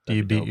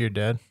That'd be beat dope. your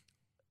dad?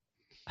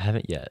 I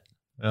haven't yet,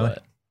 Really?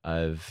 but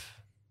I've.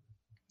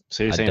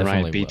 So you're I saying Ryan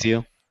definitely beats will.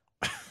 you?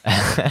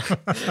 I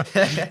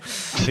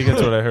think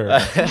that's what I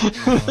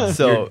heard.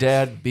 So Your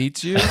dad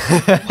beats you?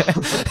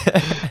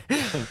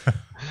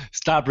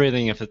 Stop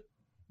breathing if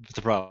it's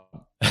a problem.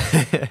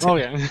 Oh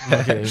yeah.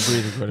 Okay,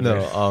 breathing quite a bit.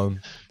 No,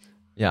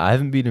 yeah, I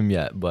haven't beat him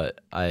yet, but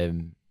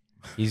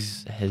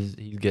he's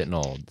getting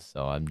old,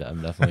 so I'm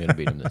definitely gonna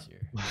beat him this year.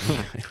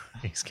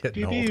 He's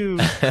getting old. Pew-pew.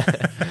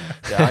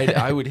 Yeah,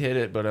 I would hit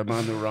it, but I'm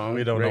on the wrong.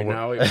 We don't know right what-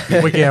 now. It would be,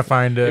 We can't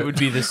find it. it would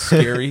be the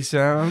scary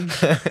sound,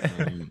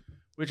 Um,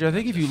 which I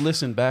think if you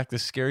listen back, the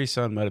scary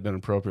sound might have been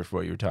appropriate for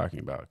what you were talking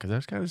about because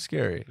that's kind of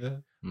scary.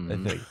 I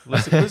mhm. think.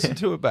 Listen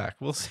to it back.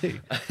 We'll see.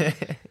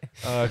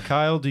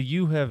 Kyle, do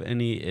you have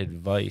any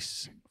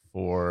advice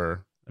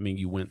for? I mean,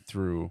 you went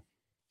through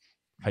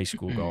high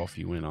school golf.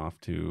 You went off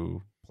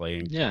to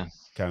playing Yeah.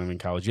 kind of in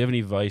college. Do you have any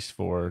advice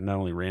for not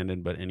only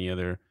Randon but any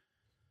other,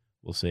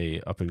 we'll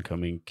say, up and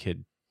coming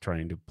kid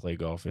trying to play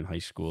golf in high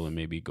school and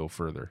maybe go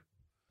further?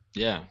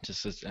 Yeah.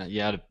 Just it's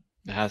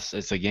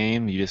a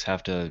game. You just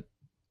have to.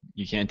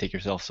 You can't take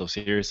yourself so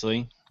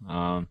seriously.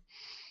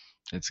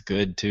 It's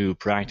good to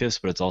practice,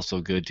 but it's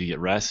also good to get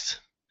rest.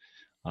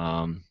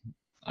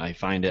 I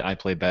find I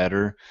play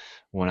better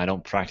when I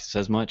don't practice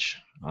as much.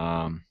 You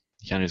kind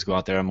of just go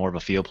out there. I'm more of a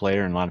field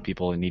player, and a lot of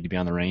people need to be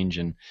on the range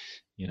and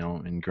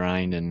and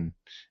grind and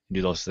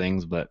do those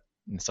things. But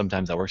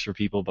sometimes that works for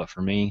people, but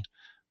for me,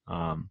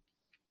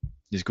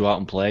 just go out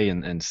and play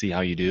and see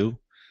how you do.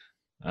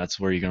 That's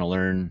where you're going to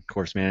learn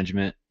course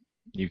management.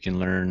 You can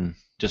learn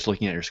just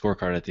looking at your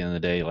scorecard at the end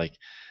of the day, like,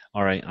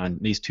 all right, on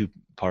these 2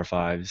 par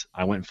 5s,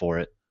 I went for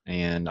it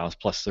and I was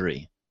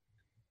 +3.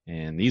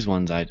 And these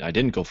ones I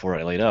didn't go for it,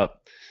 I laid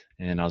up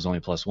and I was only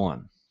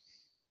 +1.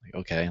 Like,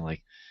 okay,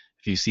 like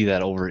if you see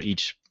that over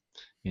each,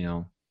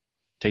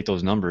 take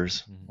those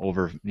numbers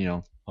over,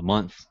 a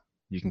month,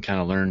 you can kind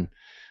of learn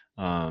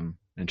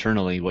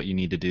internally what you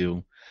need to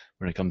do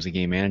when it comes to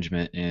game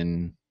management.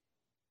 And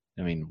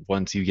I mean,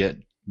 once you get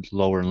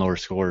lower and lower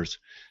scores,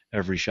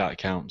 every shot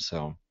counts.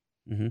 So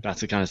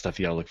that's the kind of stuff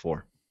you gotta look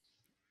for.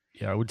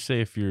 Yeah, I would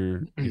say if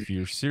you're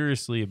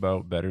seriously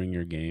about bettering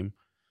your game,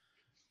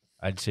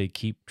 I'd say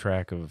keep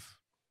track of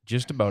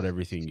just about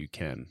everything you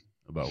can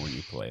about when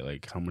you play,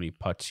 like how many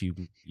putts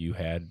you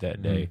had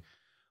that day,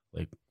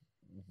 like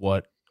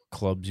what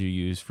clubs you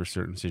use for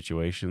certain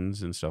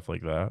situations and stuff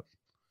like that,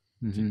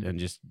 and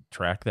just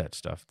track that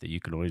stuff that you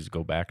can always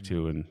go back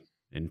to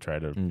and try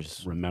to And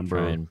just remember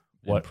try and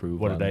what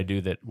improve did on I it.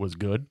 do that was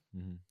good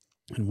Mhm.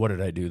 and what did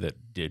I do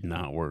that did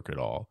not work at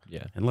all,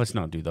 Yeah. and let's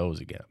not do those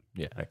again.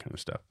 Yeah. That kind of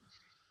stuff.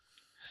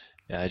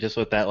 Yeah, just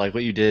with that, like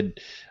what you did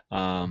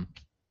when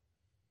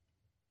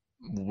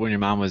your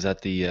mom was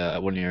at the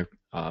one of your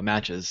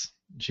matches.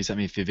 She sent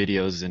me a few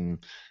videos,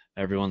 and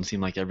everyone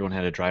seemed like everyone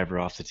had a driver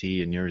off the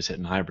tee, and you were just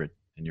hitting hybrid,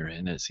 and you're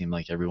hitting it. It seemed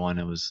like everyone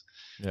was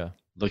Yeah.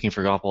 looking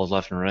for golf balls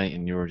left and right,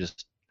 and you were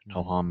just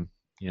ho hum,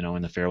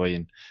 in the fairway,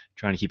 and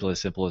trying to keep it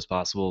as simple as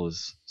possible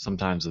is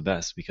sometimes the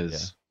best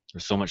because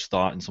there's so much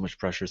thought and so much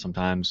pressure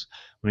sometimes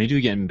when you do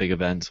get in big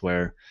events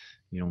where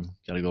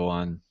got to go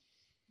on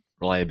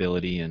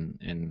reliability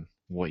and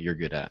what you're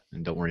good at,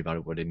 and don't worry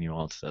about what anyone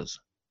else does.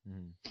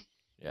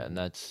 Yeah, and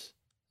that's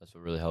what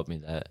really helped me.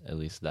 That at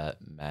least that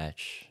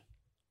match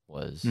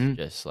was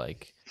just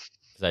like,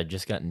 because I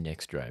just got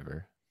Nick's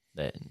driver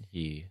that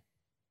he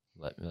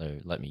let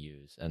me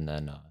use, and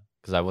then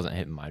because I wasn't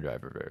hitting my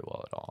driver very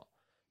well at all,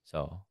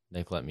 so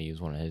Nick let me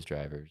use one of his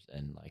drivers,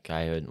 and like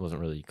I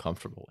wasn't really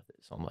comfortable with it,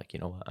 so I'm like, you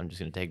know what, I'm just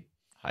gonna take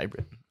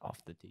hybrid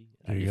off the tee.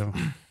 There And you I go.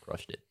 just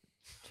crushed it.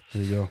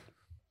 There you go.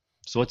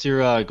 So what's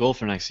your goal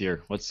for next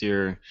year? What's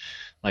your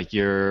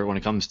when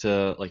it comes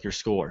to like your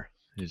score?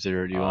 Is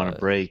there? Do you want to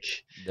break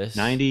This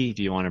 90?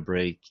 Do you want to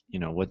break?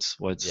 What's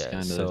Yeah, kind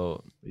of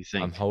so what you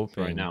think I'm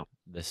hoping right now?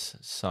 this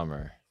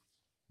summer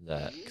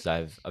that because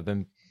I've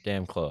been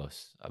damn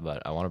close,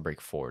 but I want to break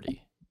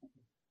 40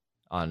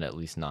 on at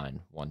least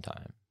 9 one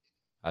time.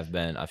 I've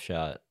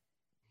shot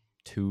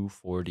 2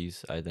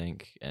 40s, I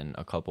think, and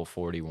a couple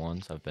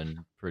 41s. I've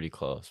been pretty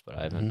close, but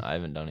I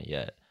haven't done it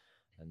yet.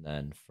 And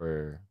then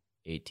for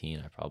 18,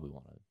 I probably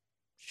want to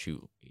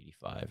shoot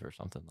 85 or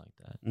something like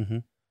that. Mm-hmm.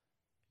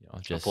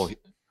 Just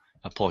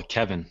I'll pull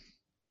Kevin.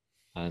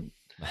 Isn't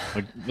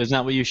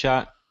that what you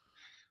shot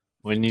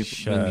when you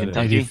Shot in at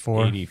Kentucky?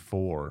 84.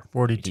 84.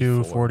 42,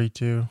 84.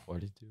 42.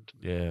 42.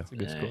 Yeah. That's a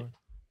good Dang. score.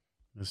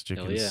 Mr.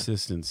 Hell yeah.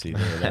 Consistency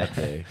there that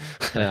day.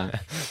 Yeah.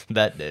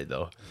 That day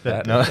though.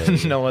 That no,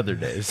 day. no other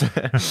days.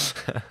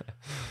 A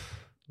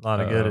lot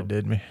of good it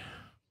did me.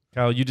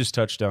 Kyle, you just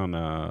touched on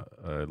a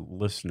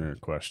listener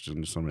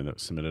question. Somebody that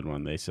submitted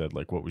one. They said,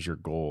 like, what was your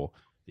goal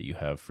that you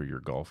have for your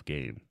golf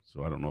game?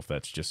 So I don't know if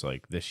that's just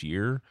like this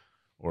year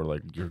or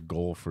like your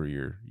goal for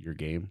your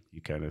game.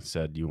 You kind of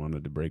said you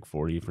wanted to break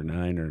 40 for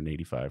 9 or an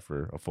 85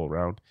 for a full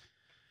round.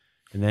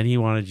 And then he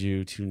wanted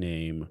you to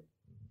name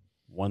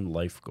one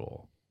life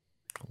goal.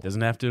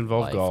 Doesn't have to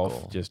involve Life golf,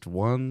 goal. just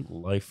one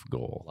life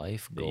goal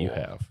Life that goal you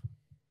have.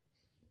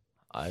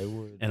 I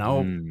would.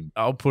 And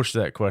I'll push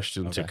that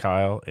question to Okay.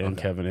 Kyle and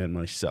Okay. Kevin and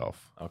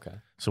myself. Okay.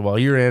 So while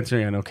you're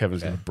answering, I know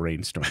Kevin's Okay. going to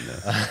brainstorm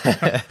this.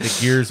 The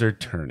gears are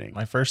turning.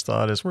 My first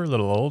thought is we're a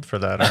little old for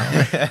that,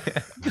 aren't we?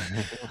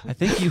 I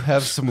think you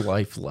have some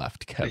life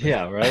left, Kevin.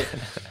 Yeah. Right.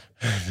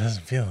 It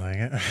doesn't feel like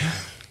it.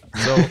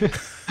 So,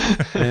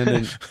 and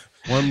then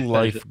one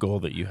life goal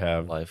that you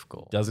have Life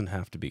goal. doesn't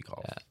have to be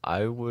golf. Yeah,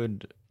 I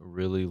would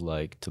really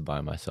like to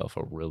buy myself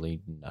a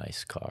really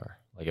nice car,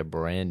 like a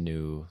brand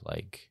new,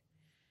 like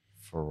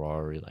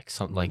Ferrari, like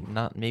something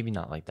like maybe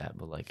not like that,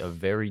 but like a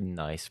very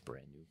nice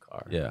brand new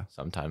car. Yeah.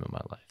 Sometime in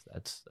my life.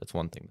 That's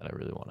one thing that I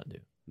really want to do.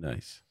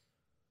 Nice.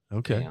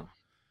 Okay. Damn.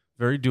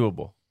 Very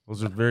doable.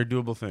 Those are very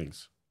doable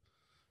things.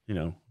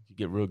 You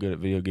get real good at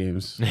video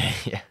games,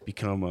 Yeah.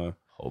 become a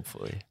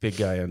Hopefully. big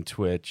guy on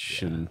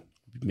Twitch, Yeah. and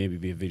maybe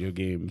be a video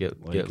game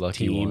Get like,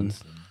 lucky team.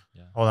 ones.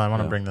 Yeah. Hold on, I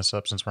want to Yeah. bring this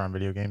up since we're on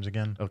video games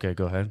again. Okay,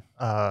 go ahead.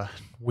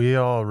 We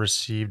all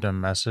received a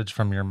message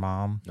from your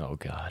mom Oh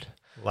God.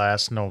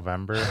 last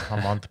November, a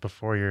month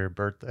before your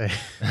birthday,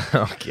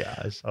 Oh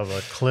gosh. of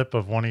a clip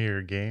of one of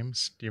your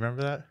games. Do you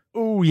remember that?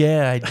 Oh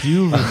yeah, I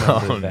do remember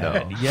Oh,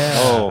 that. no. Yeah.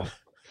 Oh.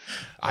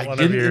 I One of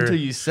didn't your- until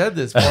you said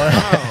this. Wow.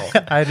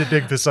 I had to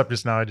dig this up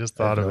just now. I just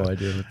thought of it.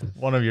 idea what this.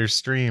 One of your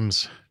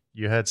streams,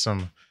 you had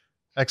some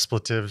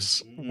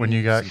expletives when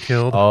you got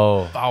killed.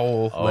 Oh.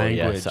 Foul Oh,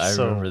 language. yes, I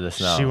remember this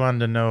now. She wanted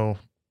to know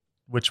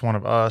which one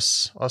of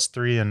us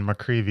three and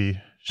McCreevy,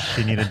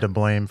 she needed to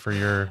blame for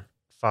your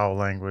foul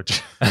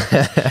language.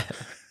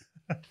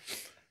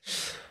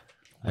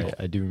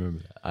 I do remember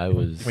that. I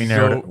was. We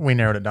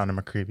narrowed it down to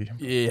McCreevy.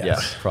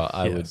 Yes. Yeah.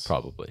 I would Yes.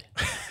 probably.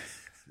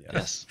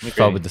 Yes.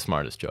 Probably the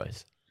smartest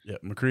choice. Yeah,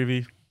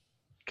 McCreevy,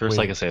 Curse Wait.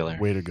 like a sailor.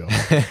 way to go.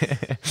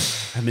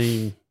 I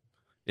mean,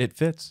 it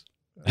fits.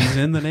 He's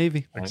in the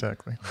Navy.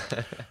 Exactly.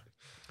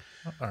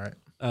 All right.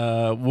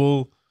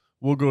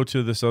 We'll go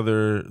to this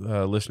other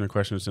listener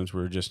question since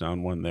we're just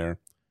on one there.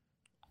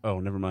 Oh,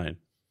 never mind.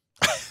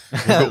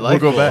 We'll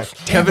go back.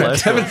 Kevin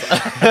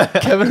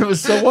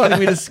was so wanting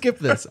me to skip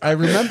this. I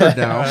remember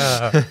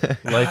now.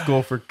 Life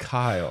goal for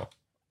Kyle.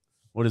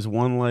 What is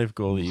one life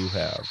goal that you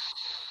have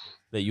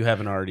that you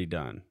haven't already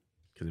done?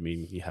 Because I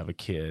mean, you have a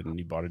kid and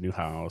you bought a new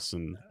house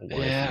and a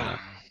wife. Yeah.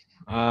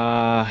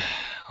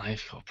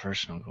 Life goal,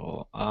 personal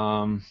goal.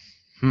 I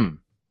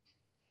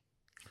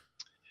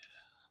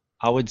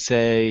would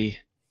say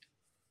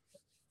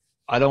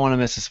I don't want to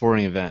miss a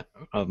sporting event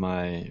of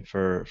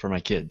for my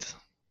kids.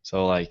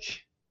 So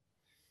like,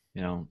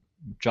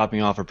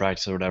 dropping off for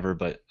practice or whatever,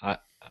 but I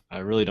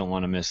really don't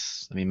want to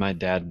miss. I mean, my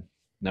dad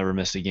never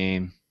missed a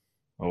game,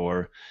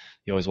 or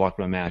he always walked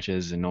my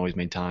matches and always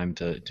made time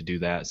to do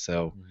that.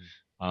 So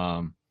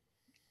I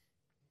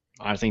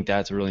think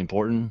that's really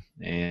important.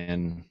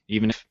 And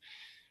even if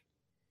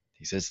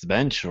he sits the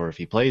bench, or if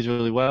he plays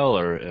really well,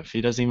 or if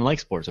he doesn't even like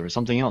sports, or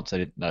something else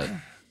that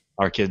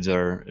our kids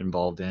are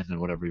involved in, and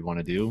whatever we want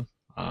to do,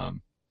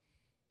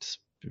 just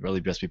really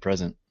best be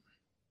present.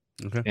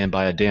 Okay. And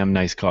buy a damn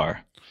nice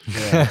car.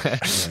 Yeah.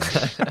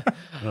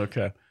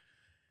 Okay.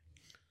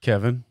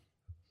 Kevin.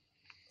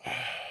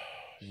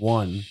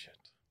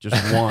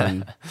 Just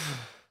one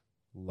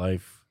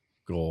life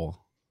goal.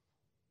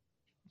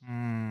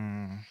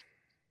 Clean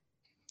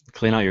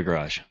out your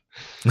garage.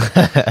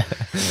 The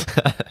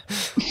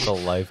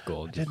life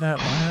goal. Did that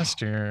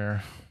last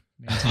year.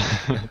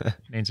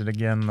 Needs it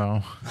again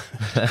though.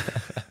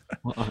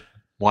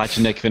 Watch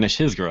Nick finish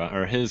his garage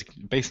or his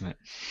basement.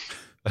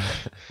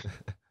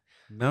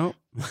 No.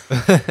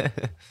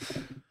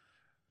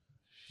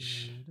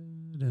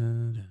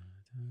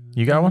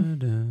 You got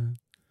one?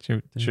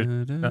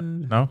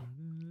 No?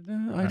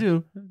 I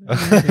do.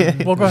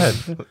 Well, go ahead.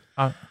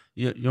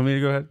 You want me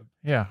to go ahead?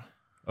 Yeah.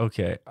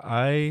 Okay.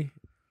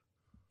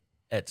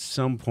 At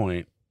some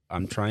point,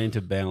 I'm trying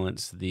to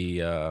balance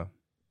the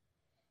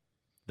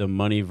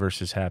money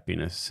versus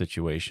happiness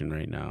situation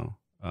right now.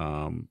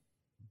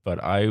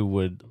 But I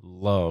would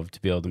love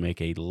to be able to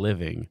make a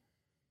living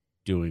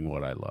doing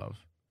what I love.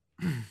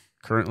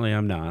 Currently,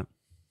 I'm not.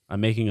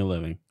 I'm making a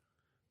living,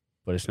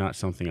 but it's not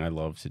something I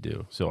love to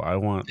do. So I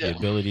want the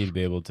ability to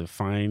be able to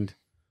find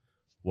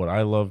what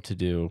I love to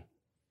do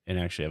and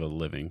actually have a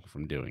living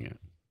from doing it.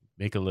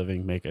 Make a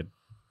living, make a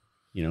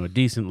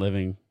decent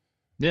living.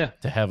 Yeah.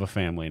 To have a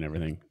family and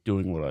everything,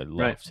 doing what I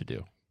love to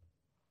do.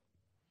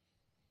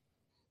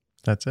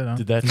 That's it, huh?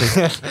 Did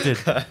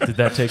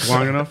that take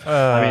long enough?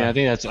 I mean, I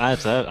think that's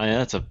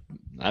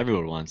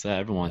everyone wants that.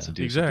 Everyone wants to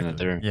do something that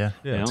they're,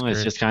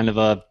 it's just kind of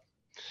a,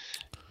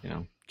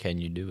 Can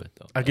you do it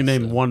though? I can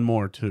name one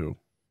more too.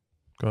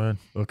 Go ahead.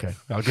 Okay,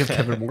 I'll give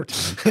Kevin more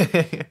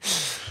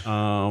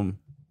time.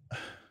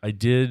 I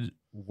did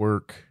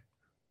work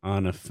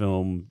on a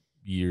film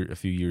a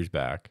few years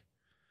back,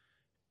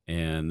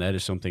 and that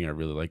is something I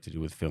really like to do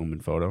with film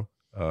and photo.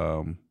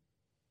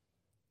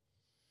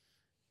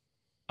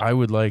 I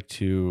would like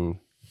to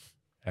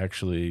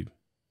actually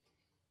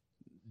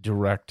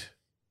direct,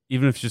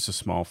 even if it's just a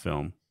small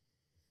film,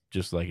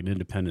 just like an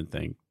independent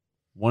thing,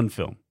 one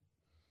film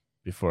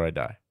before I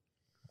die.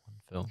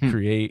 One film.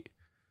 Create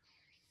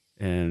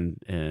and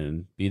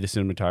be the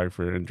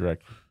cinematographer and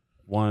direct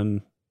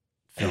one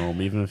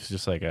film, even if it's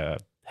just like a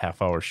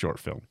half-hour short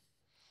film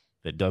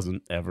that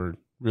doesn't ever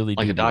really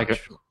like do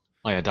much.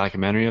 Like a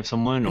documentary of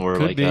someone, or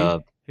Could like be. a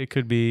It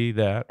could be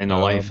that in the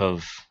life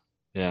of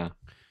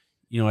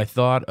I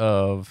thought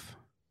of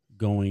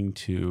going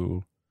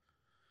to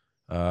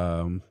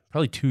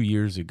probably 2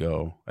 years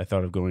ago. I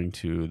thought of going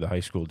to the high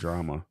school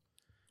drama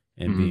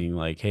and being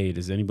like, hey,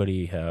 does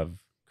anybody have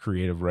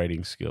creative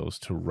writing skills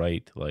to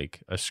write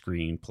like a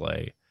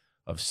screenplay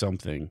of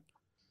something,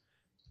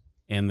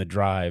 and the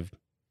drive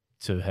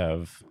to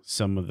have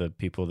some of the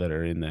people that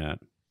are in that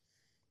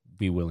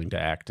be willing to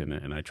act in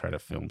it, and I try to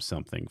film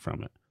something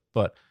from it.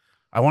 But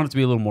I want it to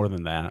be a little more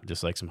than that,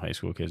 just like some high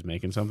school kids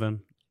making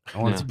something. I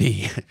want it to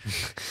be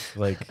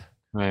like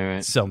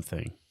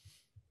something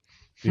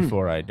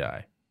before I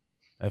die.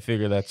 I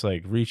figure that's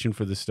like reaching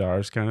for the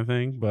stars kind of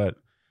thing, but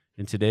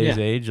in today's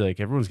age, like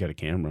everyone's got a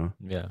camera.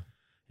 Yeah.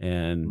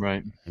 And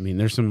I mean,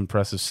 there's some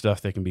impressive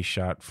stuff that can be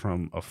shot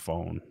from a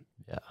phone.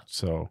 Yeah.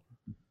 So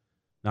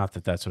not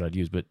that that's what I'd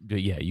use, but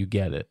yeah, you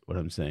get it, what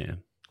I'm saying.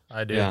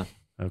 I do. Yeah.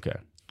 Okay.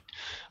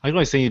 I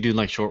always think you do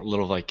like short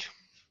little like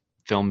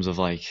films of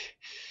like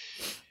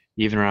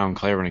even around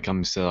Claire when it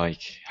comes to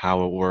like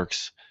how it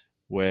works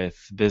with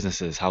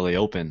businesses, how they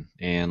open,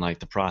 and like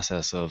the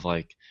process of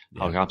like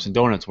how Cops and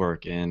Donuts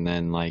work, and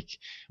then like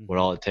what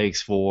all it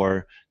takes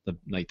for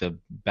the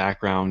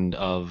background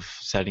of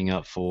setting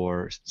up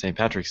for St.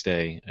 Patrick's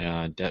Day,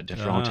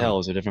 different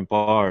hotels or different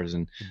bars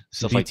and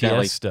stuff like that,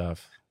 like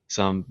stuff.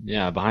 Some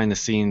behind the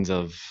scenes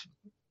of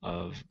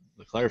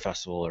the Claire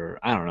Festival, or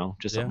I don't know,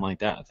 just something like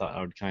that. I thought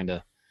I would kind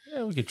of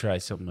we could try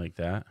something like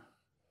that.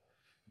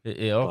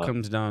 It all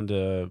comes down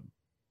to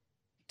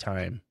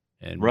time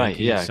and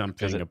making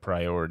something a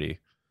priority.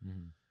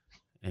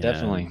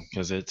 Definitely,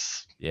 because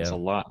it's a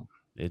lot.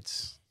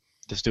 It's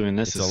just doing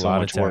this is a so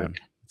lot much of time. work.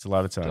 It's a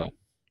lot of time.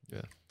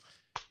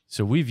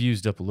 So we've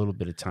used up a little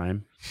bit of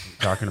time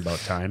talking about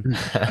time.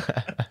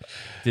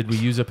 Did we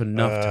use up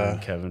enough time,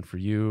 Kevin, for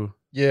you?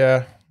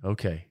 Yeah.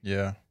 Okay.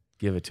 Yeah.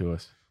 Give it to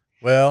us.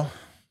 Well,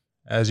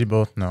 as you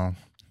both know,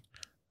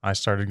 I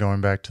started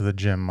going back to the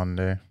gym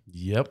Monday.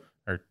 Yep.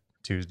 Or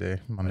Tuesday.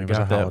 Monday was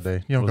a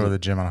holiday. You don't go to the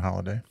gym on a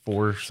holiday.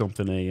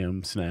 4-something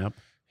a.m. snap.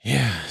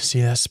 Yeah.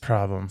 See, that's the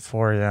problem.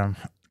 4 a.m.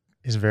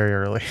 is very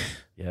early.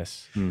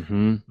 Yes.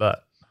 Mm-hmm.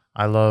 But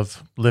I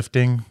love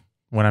lifting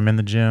when I'm in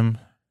the gym,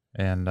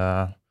 and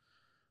I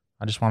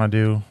just want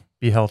to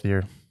be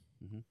healthier.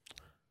 Mm-hmm.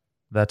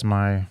 That's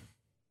my...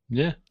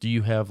 Yeah. Do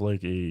you have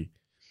like a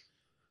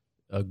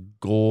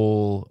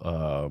goal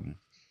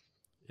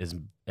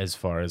as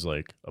far as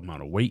like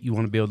amount of weight you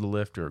want to be able to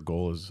lift, or a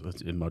goal is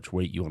in much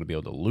weight you want to be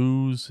able to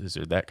lose? Is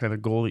there that kind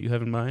of goal that you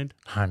have in mind?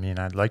 I mean,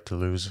 I'd like to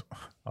lose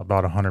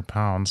about 100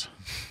 pounds.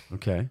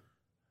 Okay.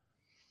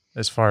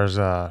 As far as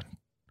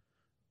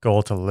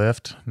goal to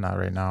lift, not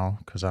right now,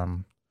 because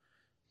I'm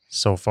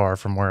so far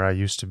from where I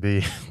used to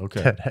be.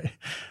 Okay.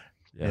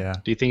 Yeah.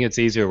 Do you think it's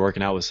easier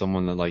working out with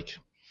someone that like...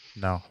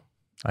 No.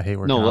 I hate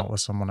working out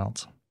with someone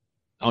else.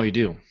 Oh, you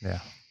do? Yeah.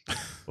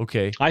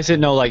 Okay. I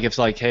said no, like if it's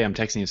like, hey, I'm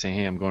texting you saying,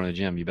 hey, I'm going to the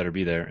gym, you better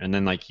be there. And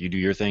then like you do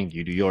your thing,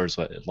 you do yours,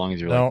 but as long as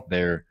you're like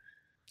there.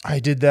 I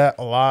did that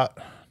a lot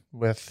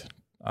with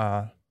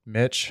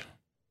Mitch.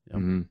 Yep.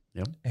 Mm-hmm.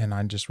 Yep. And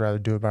I'd just rather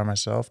do it by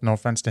myself. No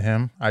offense to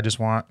him. I just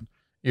want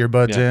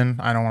earbuds in.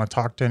 I don't want to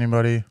talk to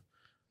anybody.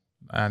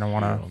 I don't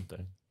want to.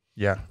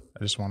 Yeah.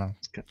 I just want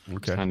to.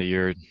 It's kind of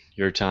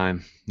your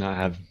time, not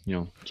have,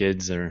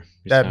 kids or.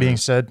 That being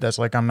said, that's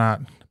like I'm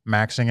not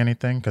maxing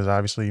anything, because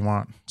obviously you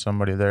want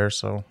somebody there.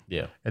 So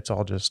yeah, it's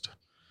all just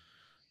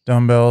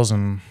dumbbells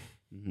and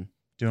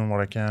doing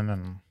what I can.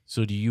 And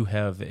so do you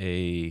have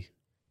in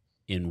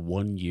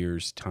 1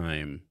 year's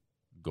time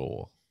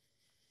goal?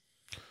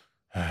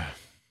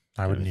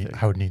 I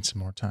would need some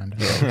more time to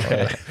think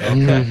about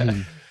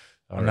it.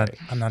 Okay.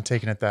 I'm not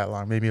taking it that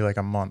long. Maybe like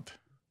a month.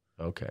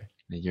 Okay.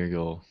 Your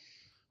goal.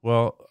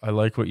 Well, I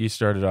like what you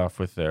started off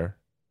with there.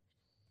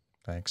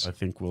 Thanks. I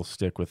think we'll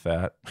stick with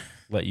that.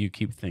 Let you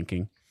keep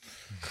thinking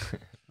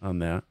on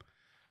that.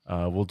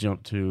 We'll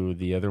jump to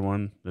the other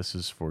one. This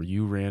is for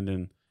you,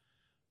 Randon.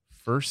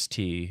 First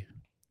tee,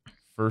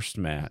 first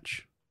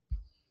match.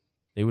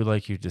 They would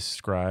like you to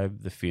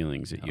describe the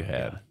feelings that you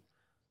had.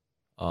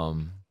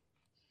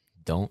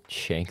 Don't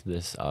shank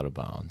this out of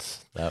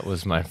bounds. That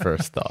was my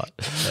first thought.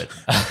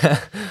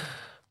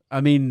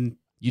 I mean,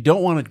 you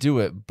don't want to do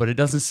it, but it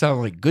doesn't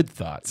sound like good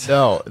thoughts.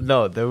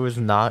 No, there was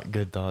not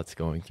good thoughts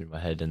going through my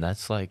head, and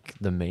that's like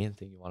the main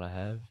thing you want to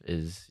have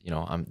is,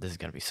 this is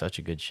gonna be such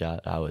a good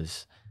shot. I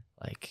was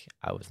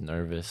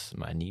nervous,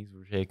 my knees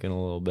were shaking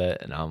a little bit,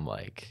 and I'm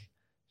like,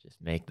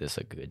 just make this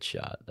a good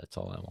shot. That's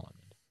all I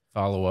wanted.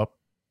 Follow up.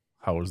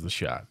 How was the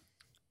shot?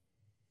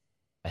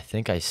 I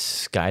think I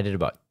skied it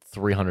about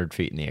 300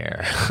 feet in the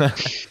air,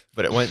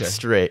 but it went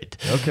straight.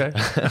 Okay,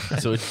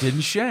 so it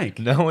didn't shank.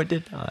 No, it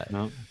did not.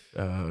 No.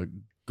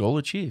 Goal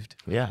achieved.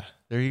 Yeah,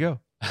 There you go.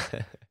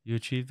 You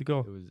achieved the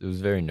goal. it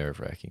was very nerve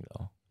wracking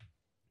though.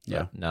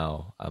 Yeah. But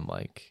now I'm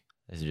like,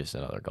 this is just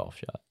another golf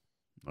shot.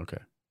 Okay.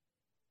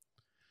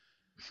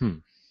 Hmm.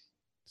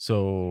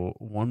 So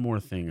one more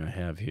thing I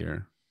have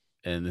here,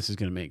 and this is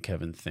going to make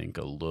Kevin think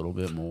a little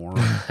bit more.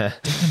 Damn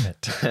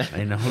it.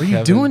 I know. What are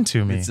you doing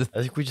to me? I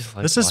think we just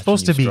like This is watching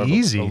supposed to you be struggle.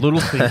 easy. A little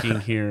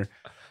thinking here,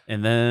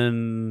 and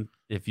then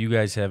if you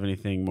guys have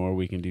anything more,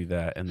 we can do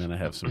that. And then I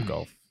have some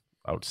golf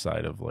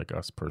outside of like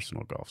us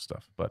personal golf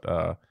stuff.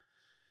 But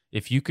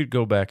if you could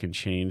go back and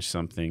change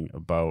something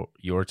about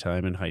your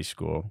time in high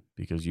school,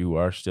 because you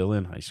are still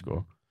in high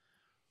school,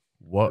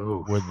 what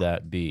Oof. would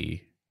that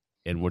be?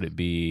 And would it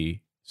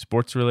be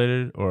sports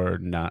related or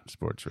not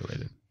sports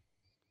related?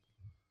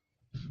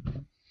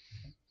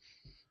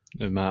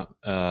 Am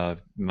I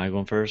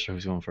going first or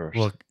who's going first?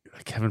 Well,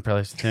 Kevin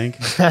probably has to think.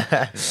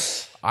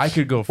 I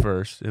could go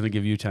first and then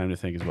give you time to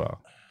think as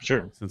well,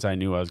 sure. since I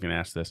knew I was going to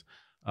ask this.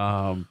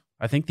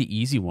 I think the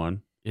easy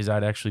one is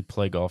I'd actually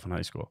play golf in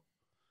high school.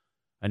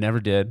 I never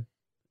did.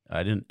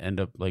 I didn't end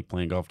up like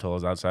playing golf till I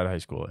was outside of high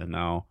school, and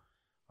now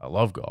I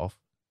love golf.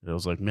 It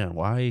was like, man,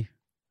 why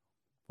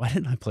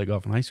didn't I play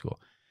golf in high school?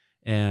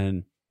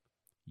 And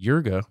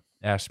Jurga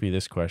asked me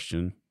this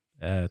question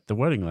at the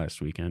wedding last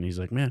weekend. He's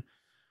like, man,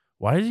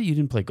 why is it you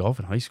didn't play golf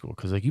in high school?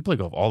 Because like you play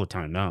golf all the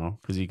time now,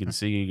 because you can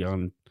see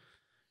on,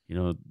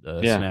 Yeah.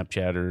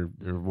 Snapchat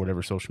or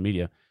whatever social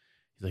media.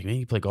 He's like, man,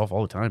 you play golf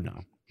all the time now,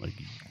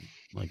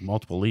 like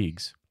multiple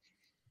leagues.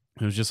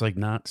 It was just like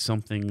not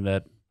something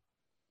that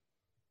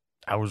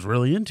I was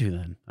really into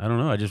then. I don't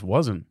know. I just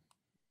wasn't.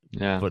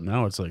 Yeah. But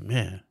now it's like,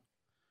 man,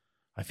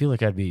 I feel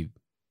like I'd be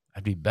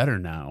better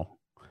now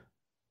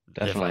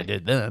Definitely. if I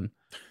did then.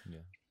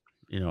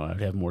 Yeah.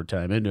 I'd have more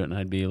time into it, and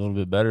I'd be a little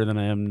bit better than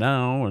I am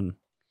now, and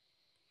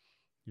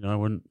I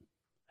wouldn't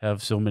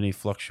have so many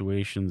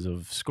fluctuations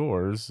of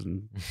scores,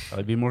 and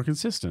I'd be more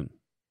consistent.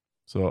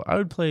 So I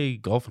would play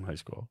golf in high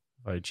school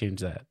if I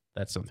changed that.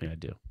 That's something I'd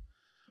do.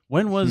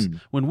 When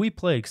we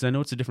played, because I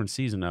know it's a different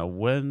season now,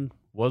 when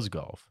was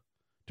golf?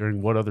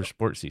 During what other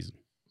sport season?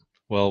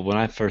 Well, when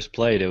I first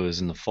played, it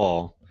was in the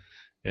fall,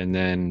 and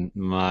then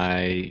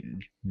my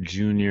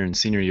junior and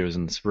senior year was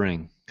in the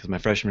spring. Because my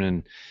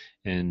freshman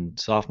and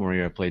sophomore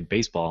year, I played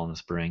baseball in the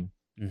spring,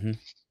 Mm-hmm.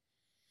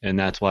 and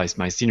that's why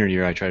my senior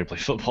year I tried to play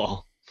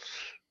football.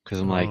 Because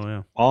I'm like,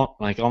 yeah. all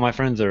my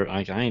friends are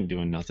like, I ain't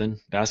doing nothing.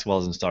 Basketball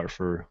doesn't start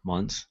for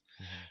months.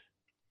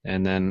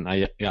 And then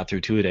I got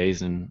through 2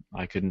 days, and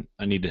I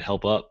needed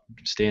help up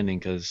standing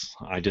because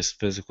I just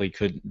physically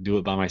couldn't do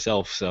it by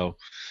myself. So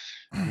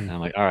and I'm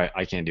like, all right,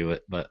 I can't do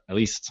it, but at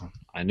least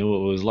I knew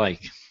what it was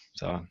like.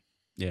 So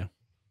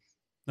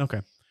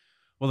Okay.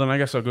 Well, then I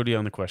guess I'll go to you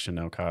on the question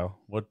now, Kyle.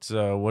 What's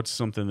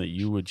something that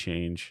you would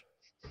change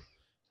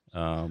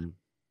for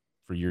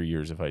your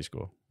years of high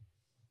school?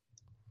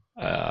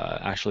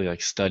 actually,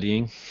 like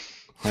studying,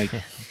 like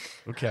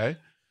Okay.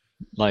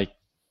 like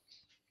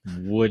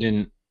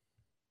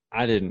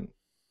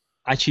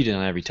I cheated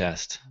on every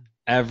test.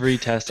 Every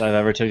test I've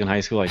ever taken in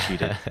high school, I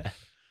cheated.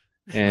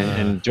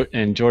 And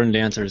Jordan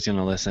Dancer is going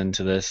to listen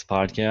to this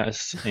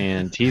podcast,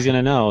 and he's going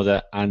to know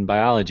that on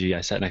biology,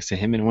 I sat next to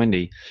him and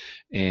Wendy,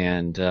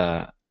 and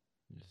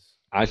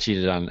I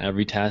cheated on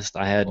every test.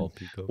 I had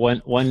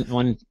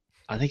one.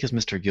 I think it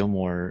was Mr.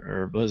 Gilmore,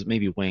 or it was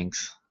maybe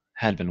Winks.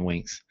 Had been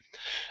Winks.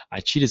 I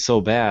cheated so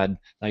bad,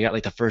 I got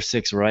like the first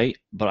 6 right,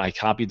 but I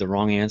copied the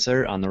wrong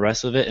answer on the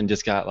rest of it and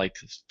just got like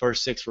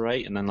first 6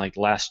 right, and then like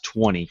last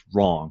 20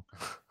 wrong.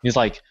 He's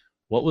like,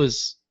 "What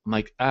was?" I'm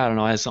like, "I don't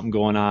know. I had something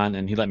going on,"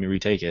 and he let me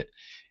retake it.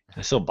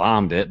 I still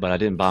bombed it, but I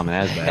didn't bomb it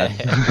as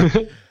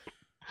bad.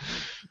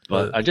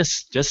 But I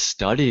just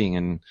studying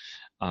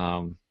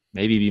and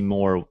maybe be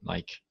more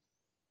like,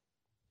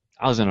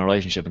 I was in a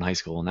relationship in high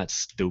school, and that's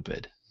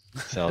stupid.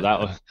 So that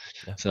was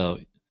Yeah. so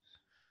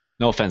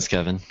No offense,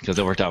 Kevin, because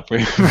it worked out for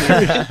you.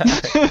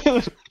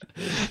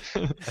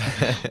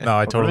 No,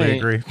 I totally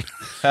agree.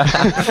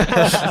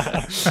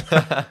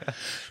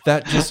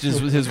 That just is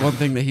his one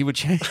thing that he would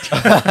change.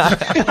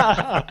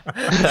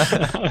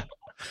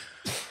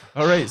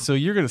 All right, so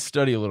you're going to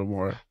study a little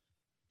more.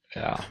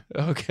 Yeah.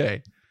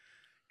 Okay.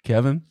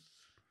 Kevin?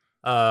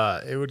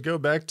 It would go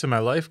back to my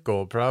life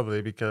goal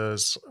probably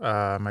because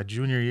my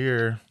junior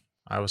year,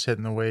 I was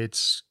hitting the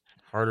weights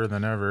harder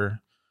than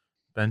ever,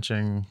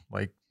 benching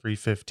like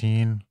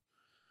 315.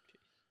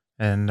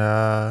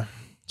 And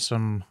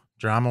some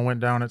drama went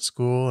down at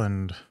school,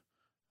 and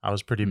I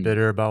was pretty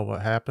bitter about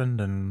what happened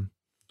and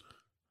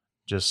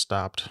just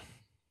stopped.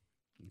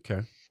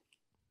 Okay.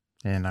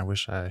 And I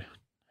wish I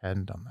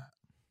hadn't done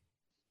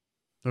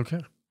that.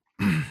 Okay.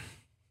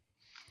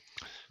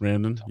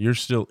 Brandon, you're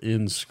still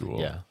in school.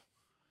 Yeah.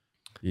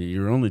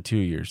 You're only 2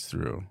 years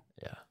through.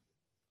 Yeah.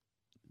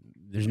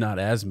 There's not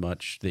as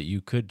much that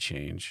you could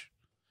change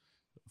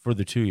for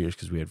the 2 years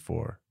because we had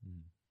 4.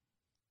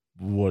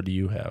 What do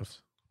you have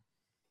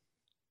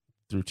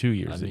through 2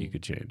 years that you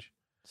could change?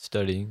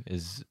 Studying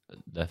is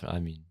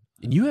definitely,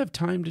 And you have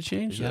time to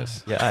change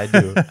this. Yeah, I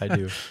do. I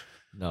do.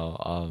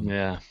 No,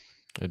 Yeah.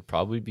 it'd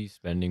probably be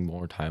spending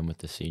more time with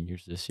the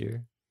seniors this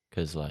year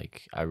because,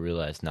 like, I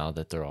realize now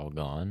that they're all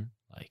gone,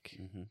 like,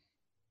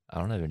 I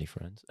don't have any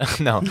friends.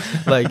 No,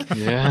 like,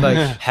 Yeah. like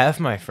half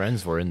my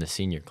friends were in the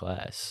senior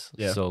class.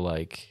 Yeah. So,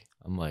 like,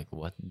 I'm like,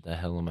 what the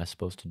hell am I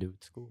supposed to do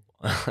at school?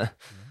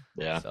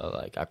 Yeah. So,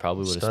 like, I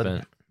probably would have Study.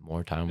 spent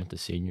more time with the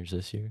seniors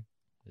this year.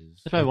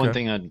 That's probably one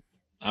Okay. thing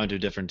I would do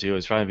different too.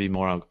 Is probably be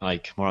more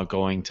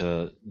outgoing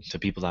to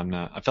people that I'm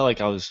not. I felt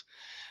like I was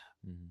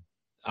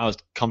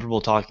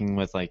comfortable talking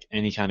with like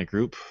any kind of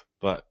group,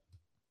 but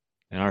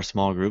in our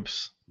small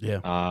groups,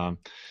 Yeah.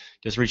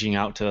 just reaching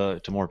out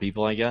to more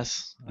people, I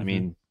guess. I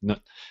mean,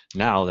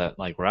 now that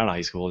like we're out of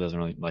high school, it doesn't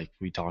really like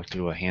we talk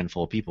to a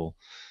handful of people,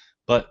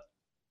 but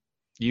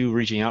you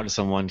reaching out to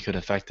someone could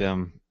affect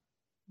them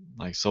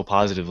like so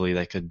positively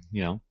that could,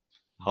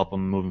 help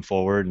them moving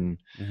forward. And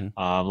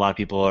a lot of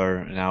people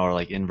are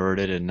like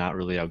inverted and not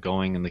really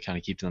outgoing, and they kind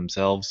of keep to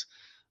themselves.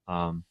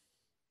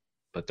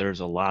 But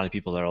there's a lot of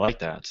people that are like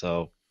that.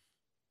 So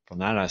from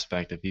that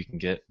aspect, if you can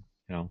get,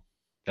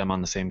 them on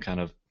the same kind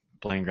of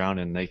playing ground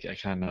and they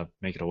kind of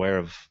make it aware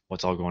of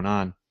what's all going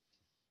on,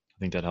 I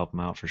think that'd help them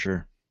out for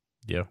sure.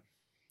 Yeah.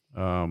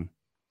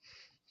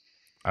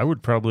 I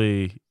would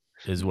probably,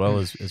 as well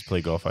as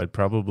play golf, I'd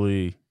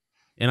probably,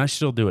 and I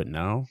still do it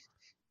now,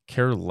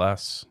 care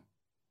less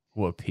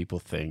what people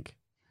think,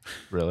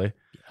 really.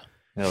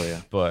 Hell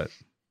yeah. But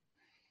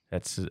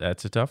that's a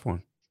tough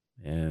one,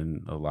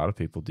 and a lot of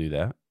people do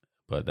that.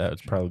 But that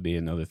would probably be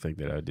another thing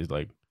that I would do.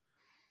 Like,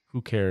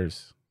 who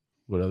cares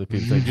what other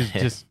people think? Just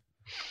this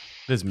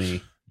is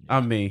me.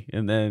 I'm me,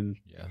 and then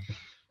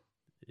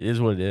it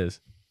is what it is.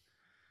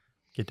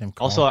 Get them.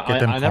 Also, get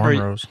them I never-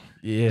 cornrows.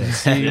 Yeah.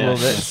 See, Yeah. well,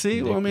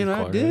 well, I mean,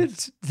 I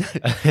Corners.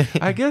 did.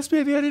 I guess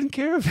maybe I didn't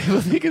care if people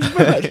think it's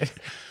bad,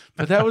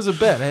 but that was a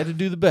bet. I had to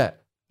do the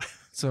bet,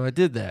 so I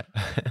did that,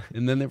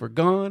 and then they were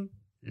gone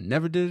and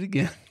never did it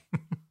again.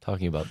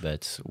 Talking about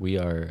bets, we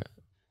are,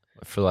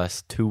 for the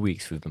last 2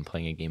 weeks, we've been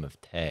playing a game of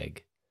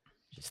tag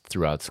just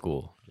throughout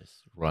school,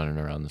 just running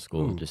around the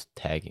school, Ooh. just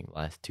tagging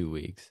last 2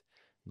 weeks.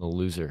 The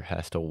loser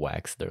has to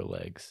wax their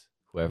legs.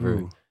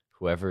 Ooh.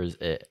 Whoever is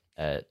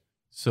at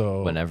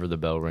So whenever the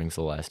bell rings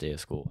the last day of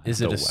school. has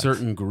is it to a wax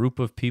certain group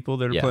of people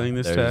that are Yeah, playing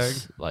this tag?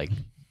 there's like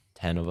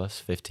 10 of us,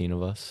 15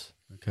 of us.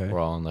 Okay. We're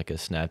all in like a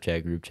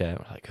Snapchat group chat.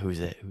 We're like, who's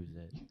it? Who's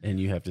it? And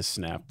you have to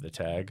snap the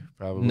tag,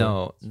 probably?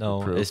 No,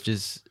 for proof? it's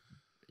just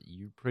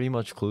you're pretty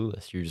much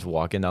clueless. You're just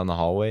walking down the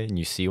hallway and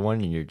you see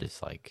one and you're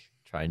just like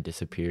try and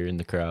disappear in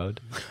the crowd.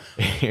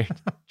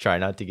 Try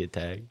not to get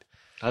tagged.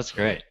 That's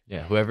great.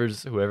 Yeah,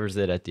 whoever's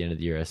it at the end of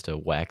the year has to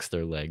wax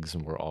their legs,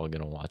 and we're all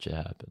gonna watch it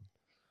happen.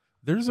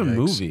 There's a Yikes.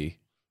 movie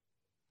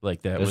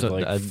like that There's with I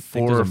like think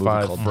 4 there's or a movie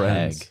 5 called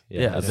friends. Tag.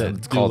 Yeah, it's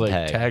that do, called like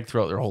Tag.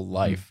 throughout their whole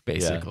life,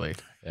 basically.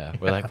 Yeah,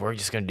 we're like, we're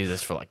just gonna do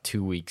this for like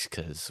 2 weeks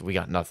because we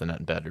got nothing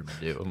better to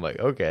do. I'm like,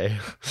 okay.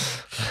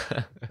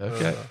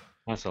 Okay.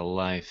 That's a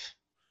life.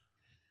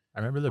 I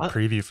remember the What?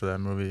 preview for that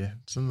movie. It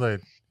seems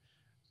like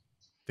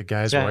the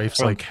guy's Yeah, wife's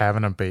from- like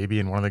having a baby,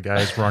 and one of the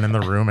guys run in the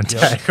room and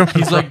tag him.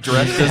 He's like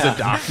dressed as a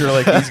doctor,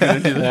 like he's gonna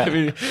do that. I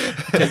mean,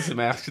 takes the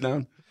mask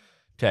down.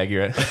 Tag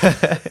you right.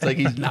 It's like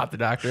he's not the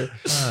doctor.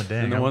 Oh,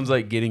 dang. And the I one's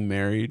like getting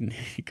married, and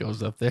he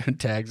goes up there and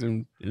tags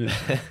him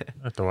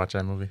have to watch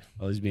that movie.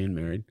 while he's being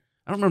married.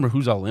 I don't remember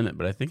who's all in it,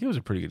 but I think it was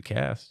a pretty good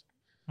cast.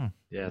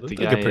 Yeah, It the looked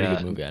guy, like a pretty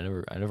good movie. I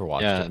never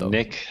watched yeah, it though.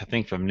 Nick, I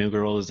think from New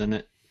Girl is in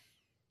it.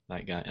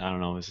 That guy, I don't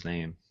know his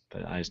name,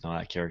 but I just know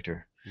that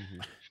character.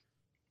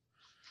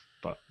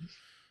 But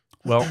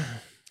Well,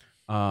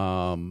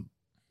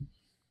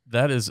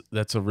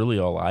 that's really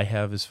all I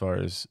have as far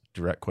as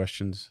direct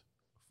questions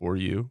for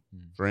you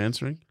for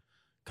answering.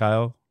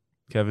 Kyle,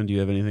 Kevin, do you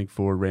have anything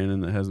for Brandon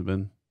that hasn't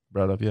been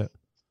brought up yet?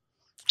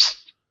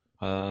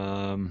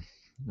 I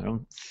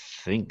don't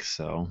think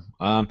so.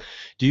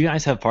 Do you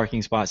guys have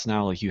parking spots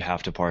now? Like you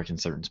have to park in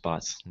certain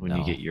spots when you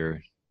No. get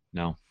your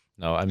no.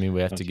 No, I mean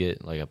we have to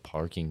get like a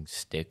parking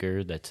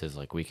sticker that says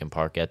like we can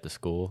park at the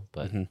school,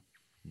 but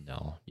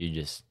no, you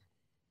just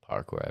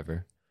park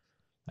wherever.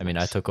 I mean,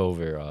 I took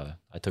over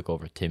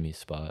Timmy's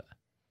spot.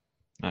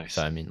 Nice.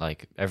 So I mean,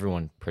 like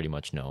everyone pretty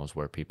much knows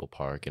where people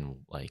park and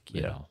like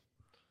you know.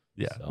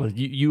 Yeah, So. well,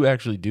 you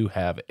actually do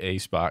have a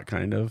spot,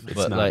 kind of. It's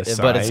but not like, a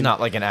but it's sign, not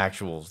like an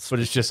actual. But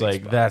it's just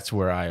like spot. that's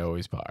where I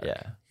always park.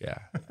 Yeah. Yeah,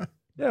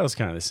 it was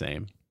kind of the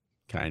same,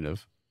 kind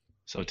of.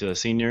 So to the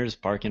seniors,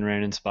 park in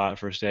random spot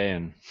first day,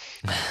 and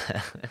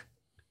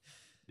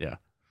Yeah.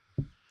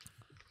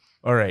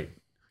 All right,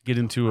 get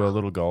into a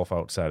little golf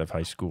outside of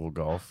high school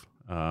golf.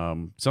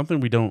 Something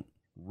we don't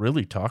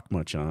really talk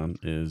much on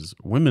is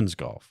women's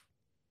golf,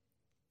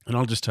 and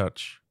I'll just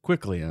touch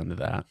quickly onto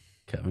that,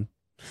 Kevin.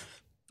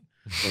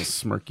 Little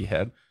smirky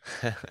head.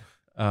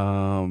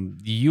 The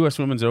U.S.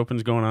 Women's Open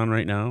is going on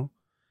right now,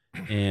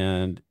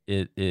 and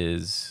it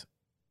is,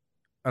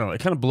 I don't know, it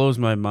kind of blows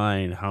my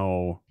mind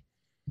how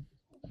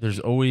there's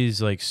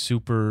always like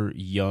super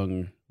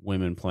young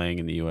women playing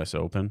in the U.S.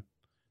 Open,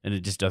 and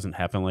it just doesn't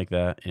happen like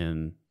that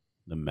in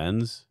the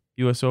men's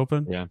U.S.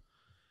 Open. Yeah.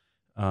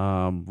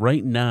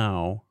 Right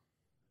now,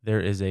 there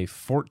is a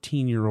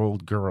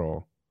 14-year-old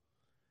girl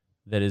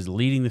that is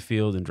leading the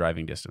field in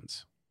driving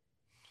distance.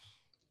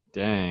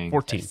 dang.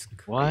 14.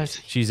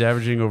 What? She's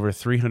averaging over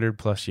 300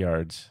 plus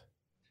yards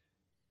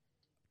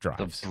The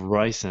drives.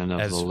 Bryson of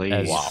As, the as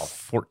ladies.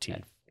 14.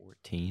 At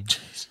 14.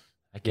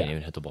 I can't Yeah.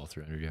 even hit the ball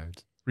 300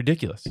 yards.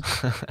 Ridiculous.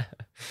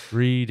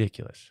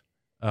 Ridiculous.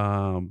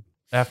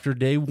 After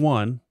day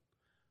one,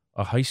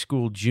 a high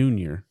school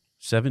junior,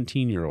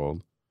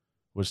 17-year-old,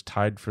 was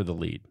tied for the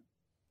lead.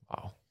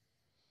 Wow.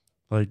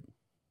 Like,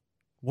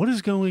 what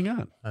is going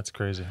on? That's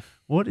crazy.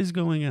 What is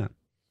going on?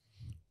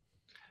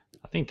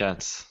 I think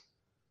that's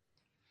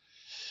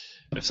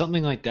if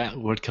something like that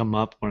would come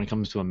up when it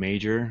comes to a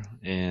major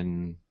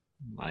in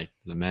like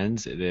the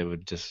men's, they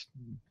would just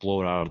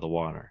blow it out of the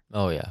water.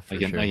 Oh yeah, for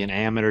Like sure. an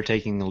amateur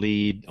taking the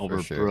lead For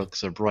over sure.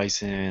 Brooks or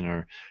Bryson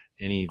or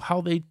any.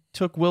 How they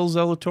took Will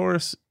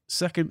Zalatoris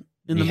second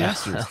in the Yeah.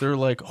 Masters. They're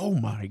like, oh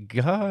my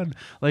God.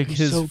 Like He's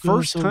his so good,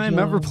 first so time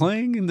ever young.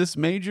 playing in this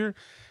major,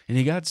 and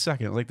he got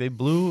second. Like they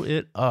blew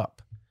it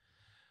up.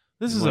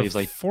 This is Well, a he's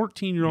like-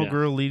 14-year-old yeah.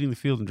 girl leading the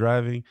field and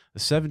driving, a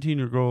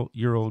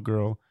 17-year-old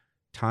girl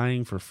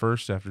tying for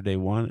first after day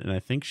one, and I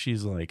think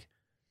she's like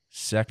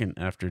second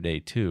after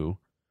day two.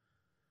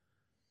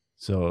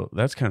 So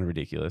that's kind of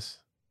ridiculous.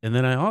 And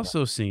then I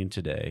also seen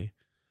today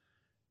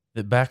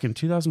that back in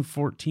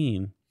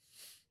 2014,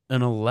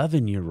 an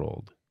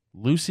 11-year-old,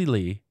 Lucy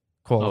Lee,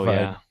 qualified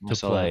yeah. I to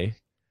saw play,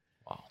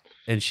 Wow.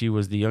 and she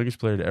was the youngest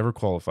player to ever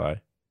qualify,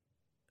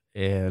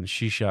 and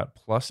she shot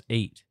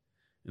 +8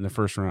 in the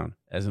first round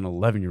as an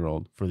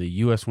 11-year-old for the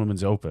U.S.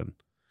 Women's Open.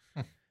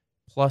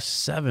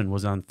 +7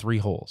 was on 3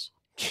 holes.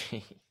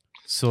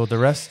 So the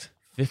rest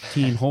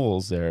 15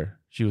 holes there,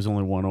 she was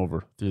only one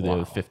over through the Wow.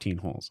 other 15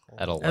 holes.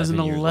 At 11 As an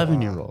years old.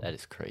 11-year-old. That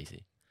is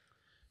crazy.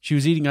 She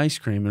was eating ice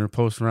cream in her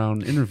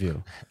post-round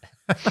interview,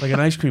 like an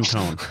ice cream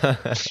cone,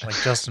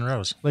 Like Justin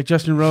Rose. like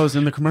Justin Rose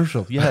in the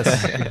commercial.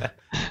 Yes.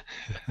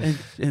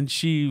 And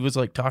she was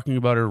like talking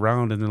about her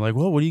round, and they're like,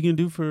 "Well, what are you gonna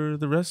do for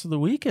the rest of the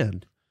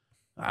weekend?"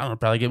 I don't know,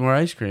 probably get more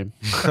ice cream.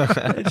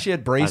 And she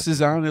had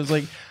braces on. It was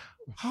like,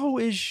 how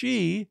is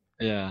she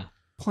Yeah.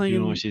 playing You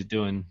know what she's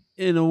doing,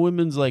 in a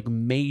women's like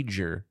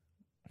major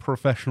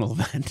professional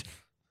event?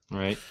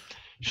 right?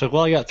 She's like,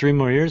 well, I got 3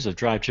 more years of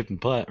drive, chip, and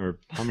putt, or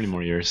how many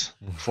more years?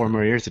 4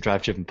 more years to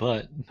drive, chip, and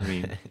putt.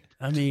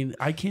 I mean,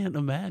 I can't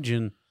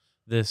imagine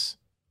this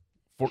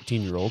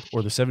 14-year-old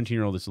or the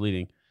 17-year-old that's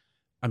leading.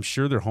 I'm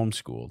sure they're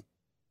homeschooled,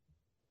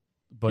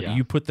 but Yeah.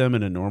 you put them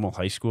in a normal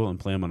high school and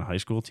play them on a high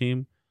school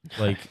team,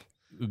 like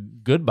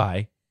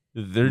goodbye.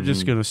 They're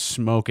just Mhm. going to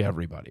smoke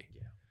everybody.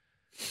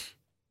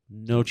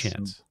 No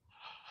chance.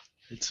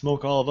 It'd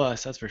smoke all of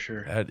us, that's for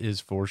sure. That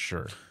is for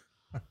sure.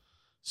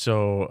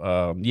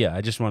 So, yeah, I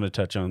just want to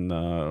touch on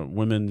the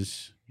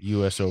women's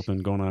U.S.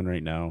 Open going on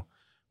right now.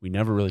 We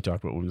never really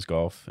talked about women's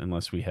golf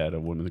unless we had a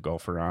women's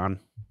golfer on.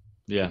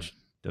 Yeah. Which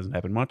doesn't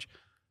happen much.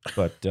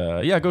 But,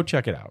 yeah, go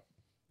check it out.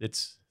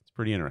 It's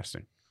pretty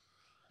interesting.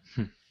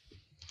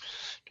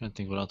 Trying to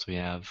think what else we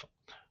have.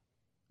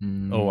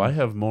 Oh, I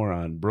have more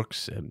on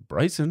Brooks and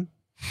Bryson.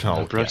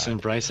 Brooks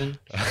and Bryson.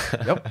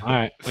 Yep. All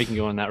right, we can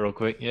go on that real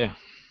quick. Yeah.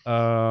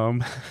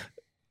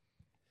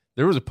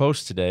 There was a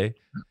post today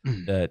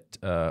that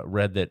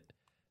read that,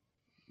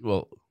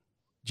 well,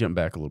 jump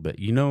back a little bit.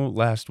 You know,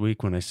 last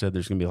week when I said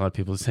there's going to be a lot of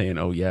people saying,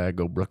 oh, yeah,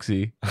 go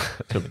Brooksy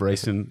to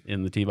Bryson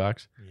in the tee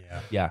box.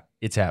 Yeah. Yeah,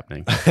 it's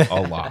happening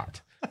a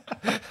lot.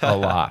 A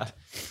lot.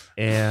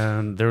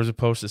 And there was a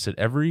post that said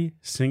every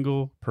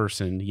single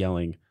person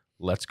yelling,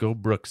 let's go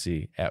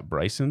Brooksy at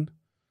Bryson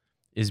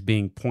is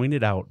being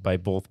pointed out by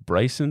both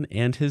Bryson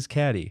and his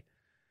caddy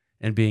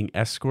and being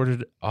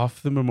escorted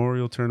off the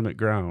Memorial Tournament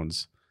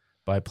grounds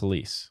by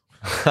police.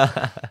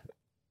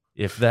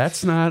 If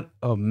that's not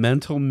a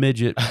mental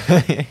midget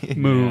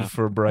move Yeah.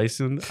 for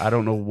Bryson, I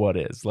don't know what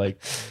is.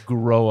 Like,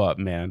 grow up,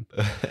 man.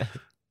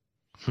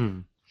 Hmm.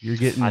 You're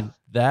getting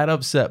that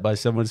upset by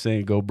someone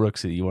saying "Go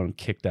Brooksy," you want him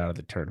kicked out of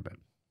the tournament.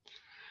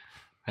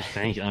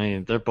 I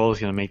mean, they're both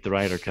going to make the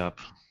Ryder Cup.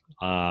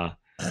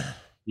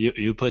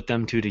 You put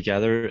them two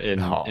together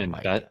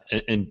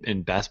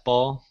in best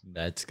ball.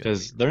 That's good.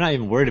 Because they're not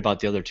even worried about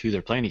the other two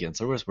they're playing against.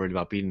 They're just worried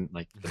about beating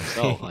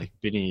themselves,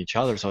 beating each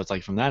other. So it's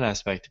like from that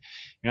aspect,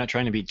 you're not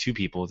trying to beat two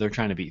people. They're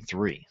trying to beat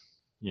three.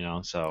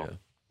 So Yeah.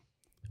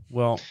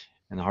 Well,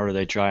 and the harder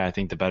they try, I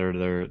think the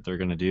better they're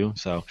going to do.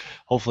 So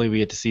hopefully we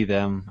get to see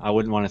them. I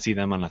wouldn't want to see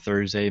them on a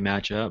Thursday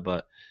matchup,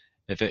 but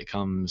if it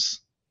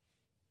comes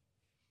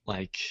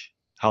like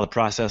how the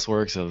process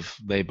works of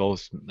they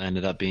both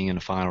ended up being in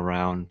the final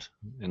round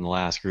in the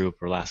last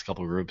group or last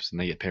couple groups and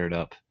they get paired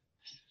up,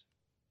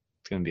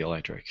 it's going to be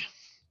electric.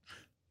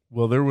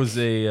 well, there was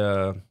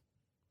a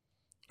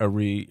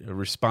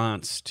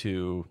response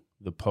to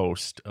the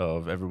post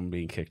of everyone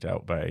being kicked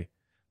out by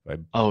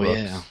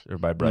Brooks, or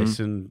by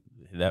Bryson.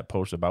 That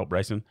post about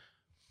Bryson.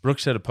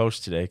 Brooks had a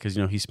post today because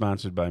he's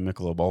sponsored by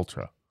Michelob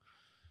Ultra.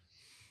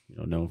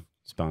 No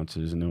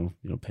sponsors, no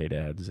paid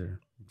ads or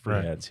free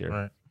ads here.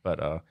 Right.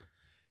 But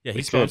he's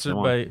It's sponsored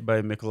good.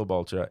 by Michelob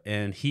Ultra,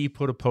 and he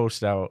put a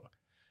post out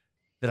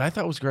that I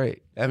thought was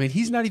great. I mean,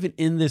 he's not even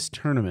in this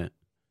tournament,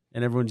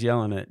 and everyone's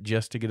yelling at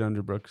just to get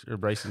under Brooks or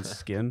Bryson's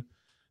skin.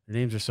 Their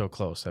names are so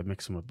close. I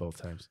mix them up both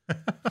times.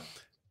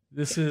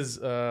 This is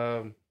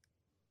let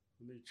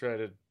me try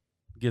to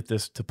get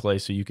this to play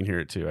so you can hear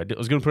it too. I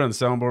was going to put it on the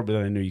soundboard, but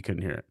then I knew you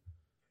couldn't hear it.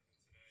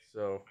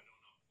 So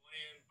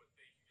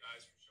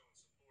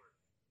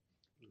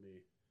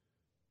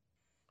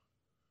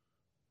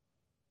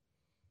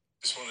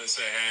Just wanted to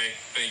say, hey,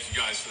 thank you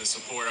guys for the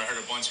support. I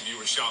heard a bunch of you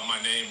were shouting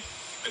my name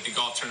at the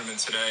golf tournament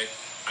today.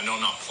 I know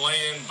I'm not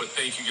playing, but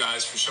thank you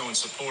guys for showing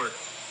support.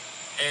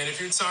 And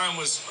if your time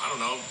was, I don't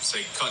know,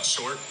 say cut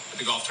short at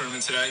the golf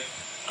tournament today,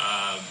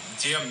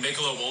 DM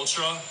Michelob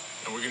Ultra,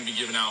 and we're going to be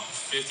giving out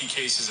 50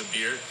 cases of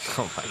beer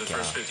for the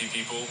first 50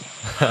 people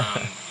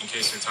in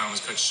case your time was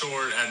cut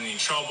short, had any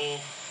trouble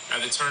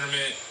at the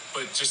tournament.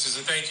 But just as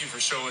a thank you for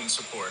showing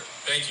support.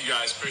 Thank you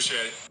guys.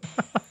 Appreciate it.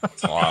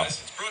 What's up, guys?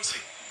 It's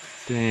Brooksy.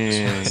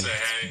 Damn. Say,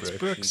 hey,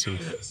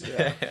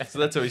 Brooksy. So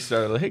that's how he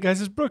started. Like, hey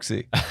guys, it's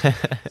Brooksy.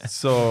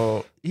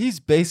 So he's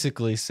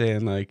basically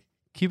saying like,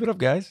 keep it up,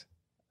 guys.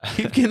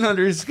 Keep getting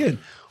under his skin.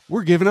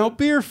 We're giving out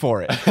beer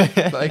for it.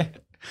 Like,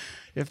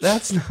 if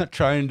that's not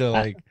trying to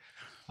like,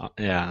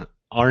 Yeah.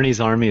 Arnie's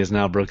army is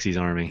now Brooksy's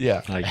army.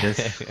 Yeah. Like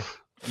this.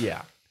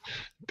 yeah.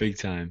 Big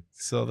time.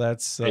 So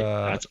that's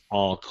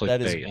all clickbait.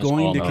 that is That's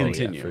going all to clickbait.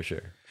 continue for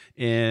sure.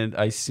 And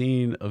I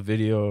seen a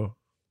video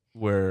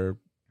where,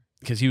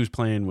 because he was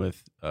playing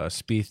with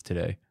Spieth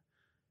today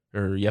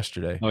or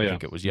yesterday. Oh, yeah. I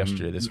think it was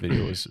yesterday. This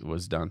video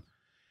was done.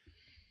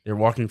 They're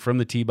walking from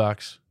the tee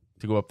box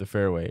to go up the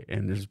fairway,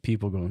 and there's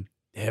people going,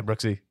 "Yeah,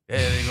 Brooksy, yeah,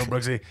 there you go,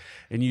 Brooksy,"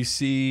 and you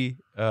see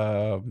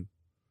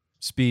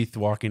Spieth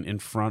walking in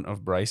front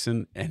of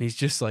Bryson, and he's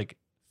just like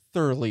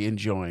thoroughly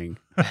enjoying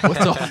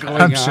what's all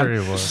going I'm on. sure he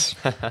was.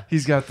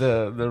 He's got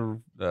the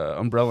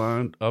umbrella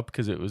on up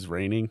because it was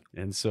raining,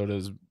 and so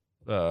does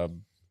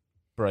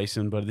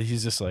Bryson. But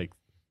he's just like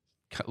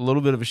a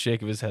little bit of a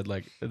shake of his head,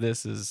 like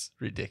this is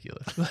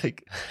ridiculous.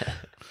 Like,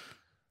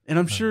 and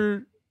I'm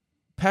sure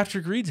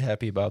Patrick Reed's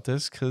happy about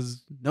this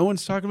because no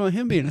one's talking about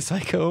him being a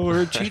psycho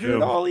or a cheater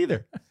at all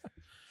either.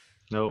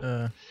 Nope.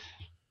 Uh,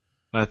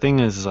 The thing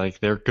is, like,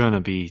 they're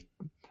gonna be.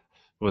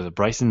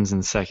 Bryson's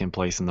in second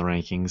place in the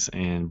rankings,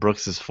 and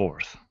Brooks is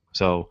fourth.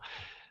 So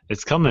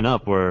it's coming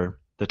up where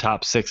the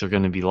top six are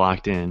going to be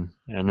locked in,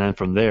 and then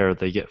from there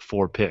they get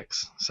 4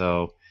 picks.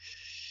 So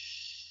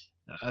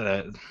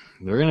they're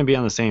going to be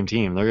on the same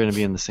team. They're going to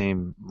be in the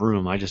same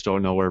room. I just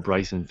don't know where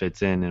Bryson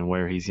fits in and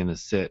where he's going to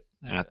sit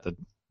at the.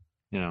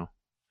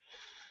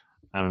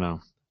 I don't know.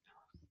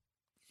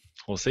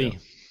 We'll see.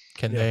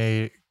 can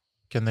they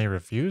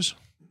refuse?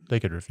 They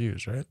could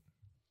refuse, right?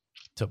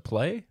 To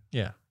play?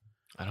 Yeah.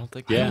 I don't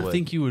think. I they don't would.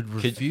 think you would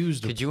Could-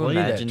 refuse to Could you play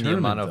imagine that the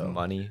amount tournament, of though?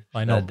 money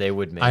I know. that they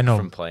would make I know.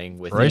 from playing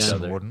with each Bryson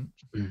other? wouldn't,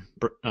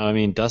 I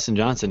mean, Dustin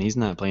Johnson, he's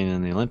not playing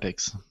in the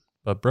Olympics.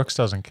 but Brooks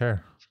doesn't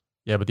care.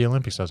 Yeah, but the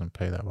Olympics doesn't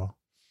pay that well.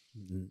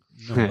 No,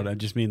 but I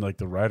just mean like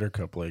the Ryder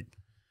Cup. Like,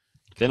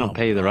 They don't come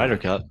pay the on. Ryder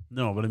Cup.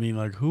 No, but I mean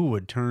like who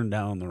would turn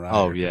down the Ryder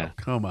Oh, Cup? yeah.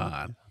 Come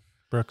on.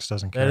 Brooks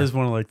doesn't care. That is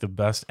one of like the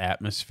best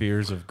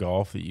atmospheres of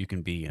golf that you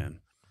can be in.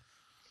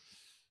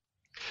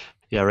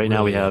 Yeah, right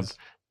now we Really have is.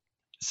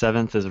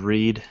 7th is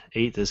Reed,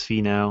 8th is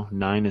Finau,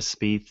 9 is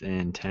Spieth,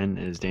 and 10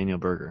 is Daniel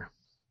Berger.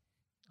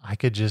 I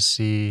could just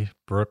see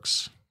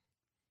Brooks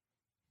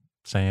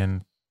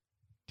saying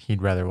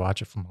he'd rather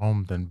watch it from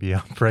home than be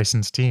on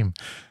Bryson's team.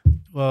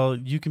 Well,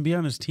 you can be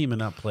on his team and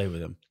not play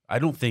with him. I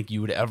don't think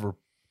you would ever,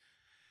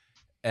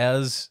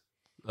 as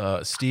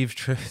Steve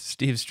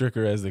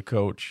Stricker as the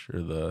coach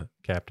or the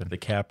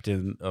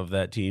captain of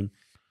that team,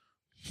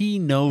 he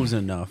knows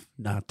enough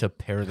not to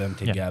pair them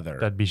together.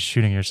 That'd be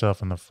shooting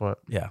yourself in the foot.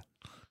 Yeah.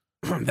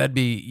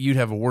 You'd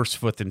have a worse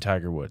foot than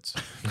Tiger Woods.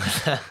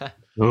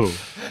 Oh,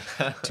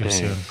 Too Dang.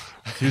 soon.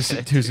 Too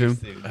soon. too soon.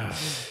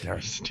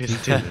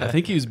 I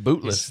think he was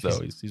bootless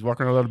though. He's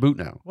walking around without a boot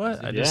now.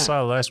 What? I Yeah. just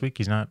saw last week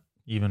he's not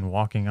even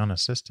walking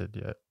unassisted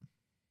yet.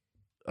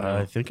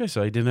 I think I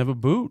saw he didn't have a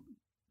boot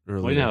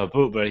earlier. Well, he didn't have a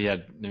boot, but he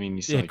had. I mean,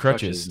 He still had had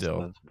crutches and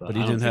still, stuff, but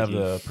he I don't didn't have think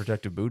the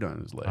protective boot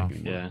on his leg Oh.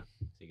 anymore. Yeah.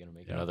 Is he gonna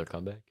make Yeah. another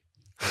comeback?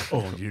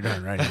 Oh, you're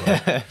darn right. he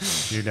will.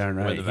 You're darn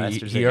Win right. the He,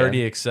 Masters he already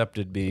again?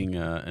 accepted being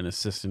an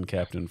assistant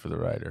captain for the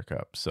Ryder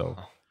Cup. So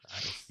Oh,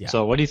 nice. Yeah.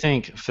 So, what do you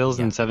think? Phil's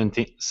in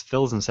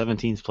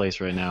 17th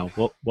place right now.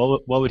 What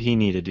would he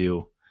need to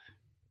do,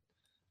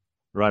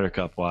 Ryder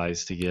Cup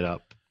wise, to get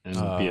up and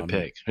be a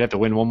pick? Would he have to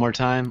win one more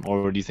time,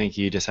 or do you think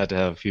he just had to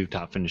have a few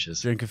top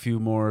finishes? drink a few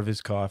more of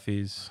his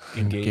coffees,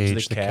 engage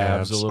Engage the the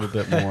calves a calves. little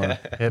bit more,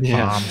 Hit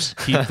Yeah. bombs.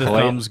 keep the Wait.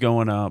 thumbs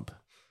going up.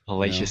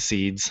 Hellacious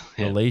seeds,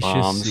 hit Hellacious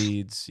bombs.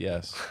 seeds,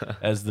 yes.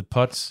 As the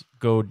putts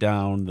go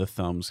down, the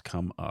thumbs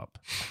come up.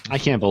 I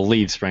can't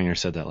believe Springer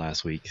said that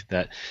last week.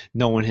 That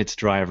no one hits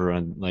driver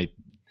on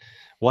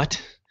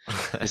what?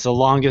 It's the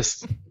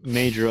longest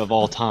major of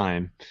all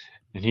time,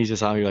 and he's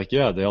just out here like,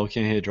 yeah, they all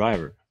can't hit a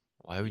driver.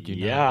 Why would you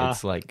Yeah. not?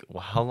 It's like,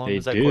 how long They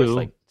is that course? do.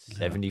 Like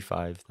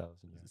 75,000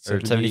 or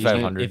 70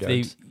 7,500 if they,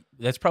 yards.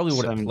 that's probably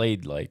what it Seven-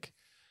 played like.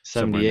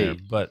 somewhere in there.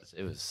 78. But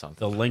It was something.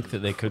 the length that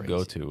they could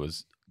go crazy. to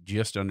was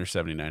just under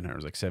 7,900. It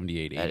was like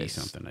 78, 80 That is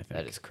something, I think.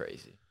 That is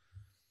crazy.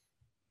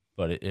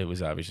 But it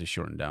was obviously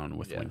shortened down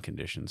with Yeah. wind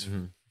conditions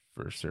Mhm.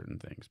 for certain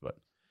things. But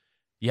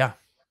yeah,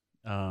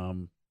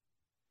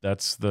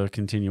 that's the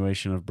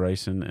continuation of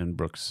Bryson and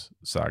Brooks'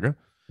 saga.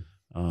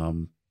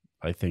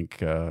 I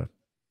think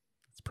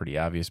it's pretty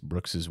obvious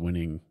Brooks is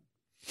winning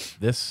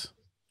this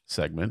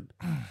segment.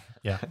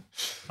 Yeah,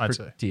 I'd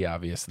say. Pretty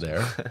obvious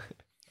there.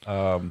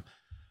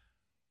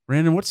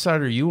 Brandon, what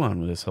side are you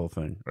on with this whole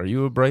thing? Are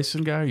you a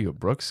Bryson guy? Are you a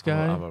Brooks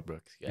guy? I'm a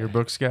Brooks guy. You're a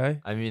Brooks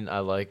guy? I mean, I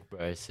like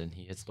Bryson.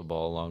 He hits the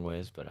ball a long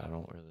ways, but I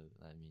don't really.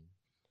 I mean,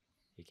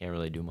 he can't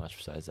really do much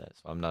besides that.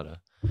 So I'm not a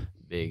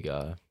big,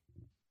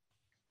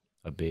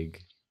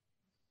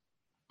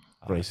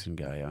 Bryson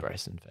guy, yeah.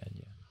 Bryson fan.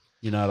 Yeah.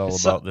 You're not all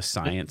It's about the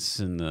science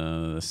and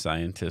the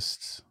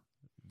scientists'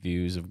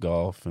 views of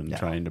golf and No.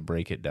 trying to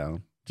break it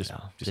down. No,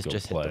 Just go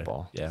just play. hit the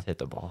ball. Yeah. Just hit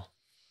the ball.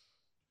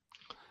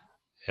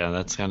 Yeah,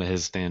 that's kind of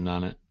his stand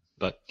on it.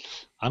 But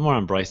I'm more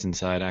on Bryson's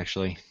side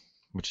actually,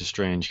 which is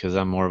strange because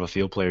I'm more of a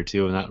field player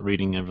too, and not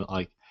reading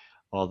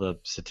all the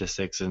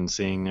statistics and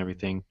seeing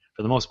everything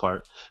for the most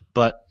part.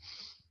 But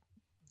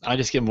I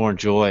just get more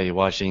joy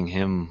watching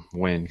him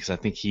win because I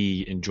think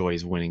he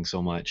enjoys winning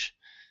so much,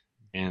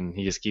 and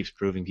he just keeps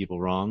proving people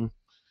wrong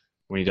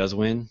when he does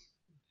win.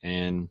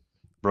 And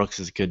Brooks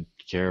is could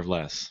care of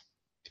less.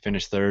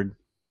 Finished third,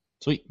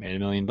 sweet, made $1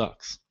 million.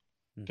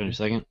 Finished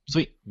second,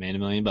 sweet, made $1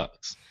 million.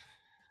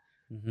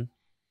 Mm-hmm.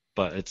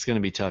 But it's going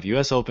to be tough.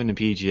 U.S. Open and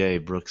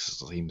PGA, Brooks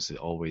seems to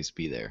always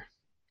be there,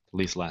 at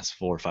least last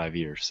 4 or 5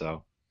 years.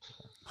 So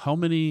How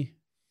many?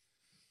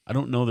 I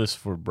don't know this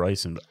for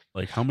Bryson. But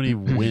like, how many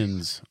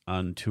wins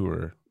on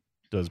tour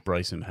does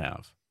Bryson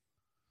have?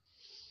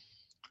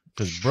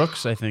 Because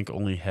Brooks, I think,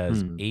 only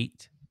has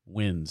 8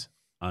 wins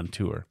on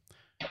tour.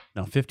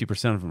 Now,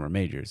 50% of them are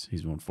majors.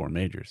 He's won 4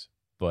 majors.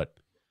 But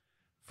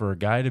for a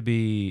guy to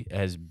be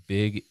as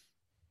big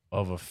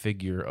of a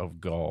figure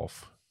of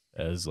golf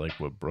as like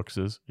what Brooks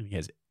is, and he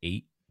has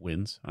 8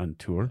 wins on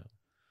tour,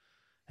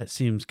 that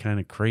seems kind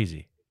of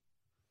crazy.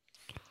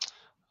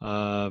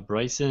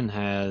 Bryson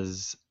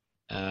has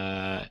 8,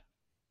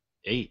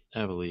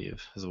 I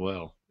believe, as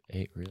well,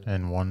 8 really.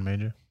 And one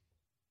major.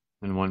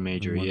 in one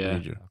major. One Yeah.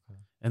 major.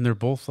 And they're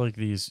both like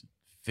these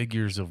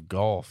figures of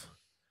golf,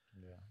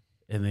 Yeah.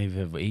 and they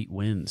have 8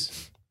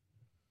 wins.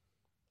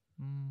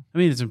 I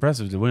mean, it's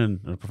impressive to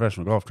win a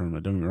professional golf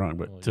tournament. Don't get me wrong,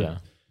 but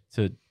Well,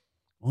 to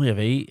only have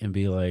 8 and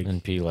be like,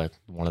 and be like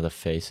one of the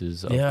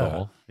faces of yeah,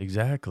 golf.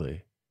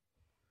 exactly.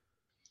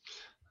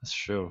 That's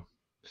true.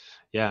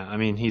 Yeah, I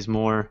mean, he's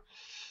more.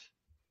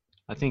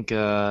 I think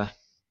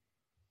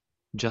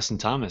Justin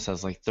Thomas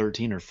has like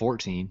 13 or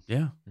 14,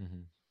 Yeah,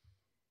 Mm-hmm.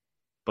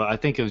 but I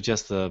think it was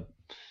just the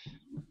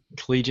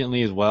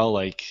collegiately as well.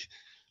 Like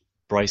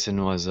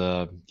Bryson was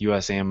a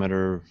U.S.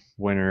 amateur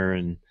winner,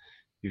 and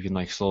you can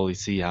like slowly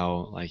see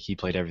how like he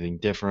played everything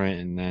different,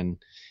 and then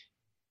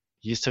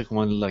he just took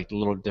one like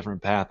little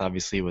different path,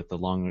 obviously with the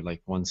longer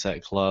like one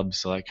set club,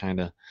 so that kind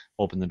of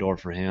opened the door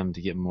for him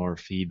to get more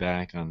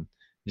feedback on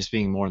just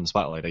being more in the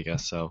spotlight, I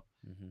guess. So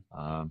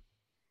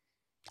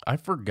I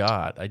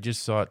forgot. I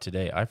just saw it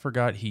today. I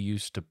forgot he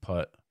used to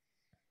putt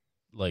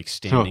like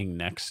standing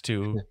next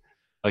to,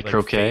 like Like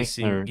croquet,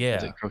 facing- or yeah.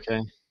 is it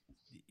croquet?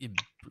 yeah,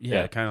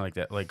 Yeah. kind of like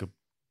that, like a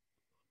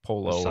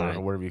polo A or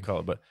sign. whatever you call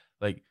it. But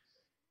like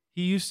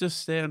he used to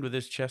stand with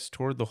his chest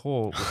toward the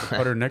hole with the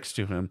putter next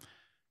to him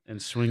and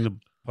swing the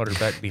putter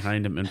back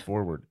behind him and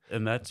forward.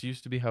 And that's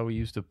used to be how he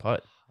used to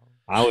putt.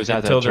 I was at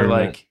Until that they're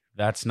tournament. like,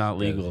 that's not Yes.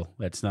 legal.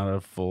 That's not a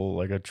full,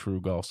 like a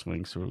true golf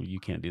swing. So you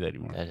can't do that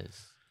anymore. That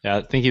is. Yeah,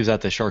 I think he was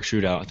at the Shark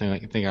Shootout. I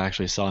think I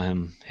actually saw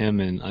him. Him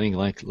and I think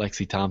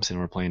Lexi Thompson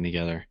were playing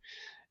together,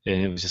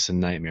 and it was just a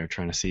nightmare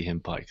trying to see him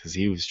putt because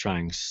he was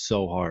trying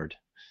so hard.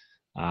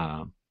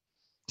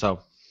 So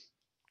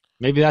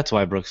maybe that's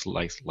why Brooks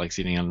likes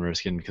eating on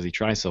Riskin, because he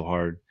tries so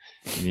hard,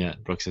 and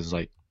yet Brooks is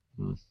like,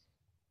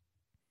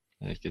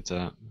 like it's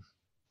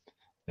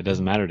it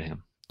doesn't matter to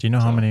him. Do you know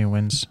how So- many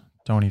wins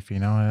Tony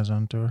Finau has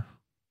on tour?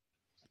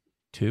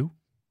 2?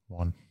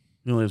 1.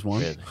 He only has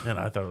 1? Really? And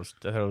I thought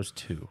it was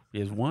 2. He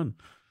has 1.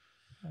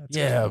 That's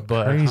Yeah,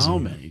 but crazy. how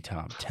many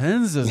top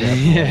 10s does that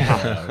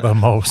Yeah. The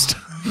most.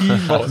 He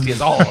has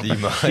all of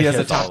them. The He has a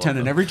most. top 10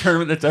 in every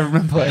tournament that's ever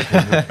been played.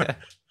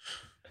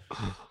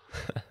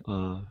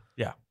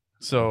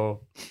 So,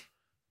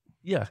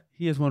 yeah,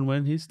 he has 1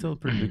 win. He's still a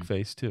pretty big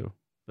face, too.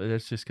 But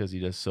that's just because he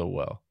does so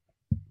well.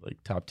 Like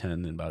top 10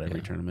 in about every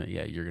Yeah. tournament.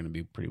 Yeah, you're going to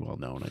be pretty well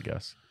known, I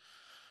guess.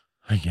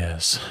 I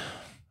guess.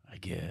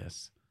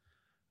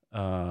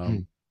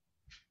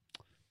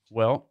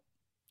 Well,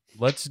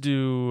 let's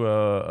do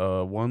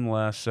one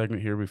last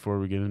segment here before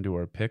we get into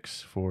our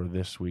picks for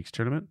this week's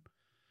tournament.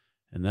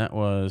 And that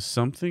was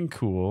something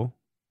cool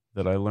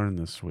that I learned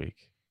this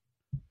week.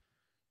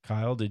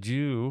 Kyle, did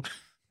you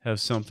have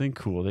something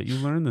cool that you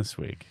learned this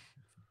week?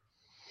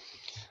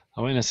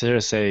 I wouldn't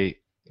necessarily say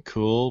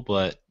cool,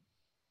 but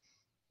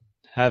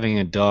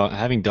having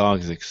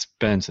dogs is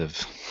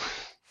expensive.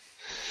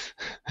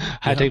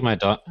 I take my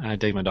dog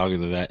to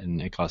the vet,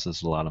 and it costs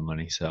us a lot of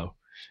money. So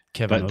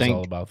Kevin But knows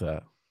all about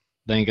that.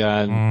 thank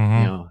God,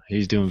 Mhm.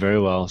 he's doing very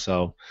well.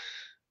 So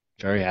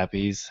very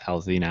happy he's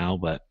healthy now.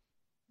 But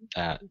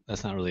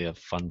that's not really a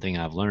fun thing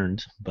I've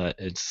learned. But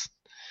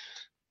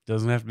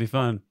Doesn't have to be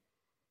fun.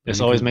 it's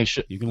You always can- make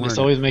sure. you can learn It's it.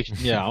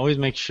 always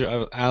make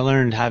sure. I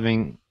learned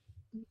having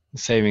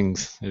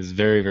savings is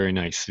very, very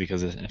nice,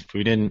 because if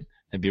we didn't,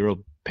 it'd be a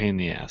real pain in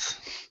the ass.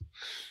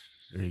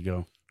 There you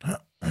go.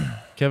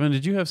 Kevin,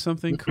 did you have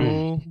something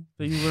cool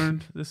that you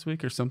learned this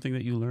week, or something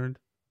that you learned?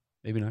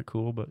 Maybe not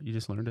cool, but you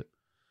just learned it.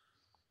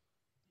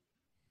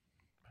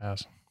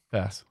 Pass.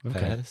 Pass. Okay.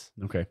 Pass.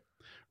 Okay.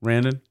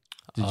 Randon,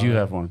 did you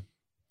have one?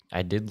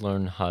 I did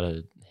learn how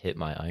to hit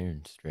my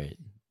iron straight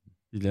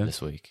You did?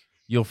 this week.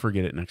 You'll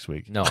forget it next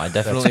week. No, I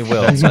definitely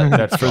will. that's- But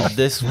that's for golf.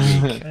 this week,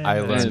 I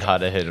That's- learned how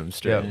to hit them Yeah,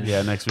 straight.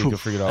 yeah. Next week you'll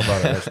forget all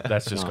about it.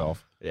 That's just No.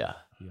 golf. Yeah,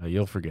 Yeah,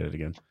 you'll forget it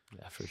again.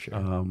 yeah, for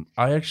sure.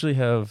 I actually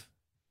have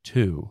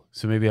 2,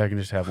 so maybe I can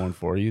just have one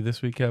for you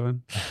this week,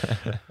 Kevin.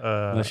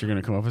 Unless you're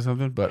gonna come up with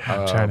something. But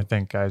I'm trying to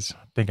think, guys.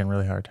 Thinking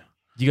really hard.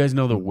 do you guys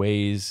know the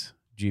Waze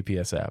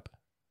GPS app?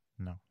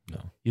 No.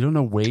 You don't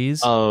know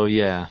Waze? Oh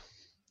yeah.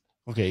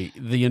 Okay,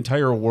 the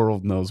entire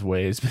world knows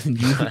Waze, but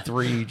you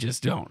 3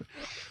 just don't.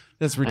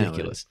 That's I know it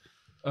ridiculous.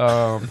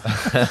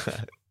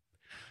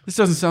 This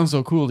doesn't sound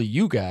so cool to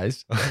you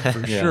guys,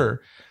 for Yeah.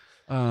 sure.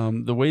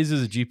 The Waze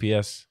is a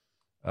GPS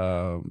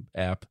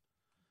app.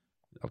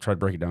 I'll try to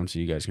break it down so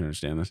you guys can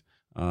understand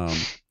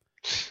this.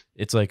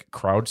 It's like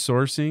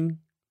crowdsourcing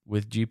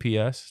with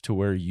GPS, to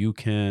where you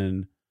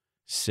can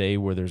say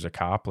where there's a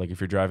cop. Like if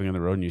you're driving on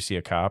the road and you see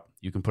a cop,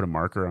 you can put a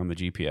marker on the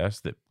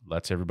GPS that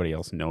lets everybody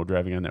else know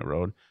driving on that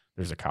road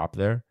there's a cop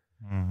there.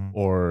 Mm-hmm.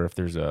 Or if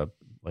there's a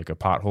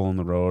pothole in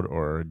the road,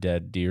 or a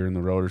dead deer in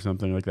the road, or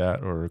something like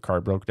that, or a car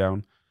broke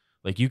down,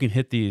 like you can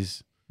hit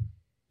these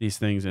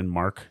things and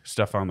mark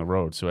stuff on the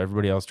road, so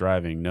everybody else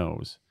driving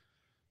knows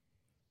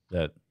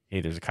that, hey,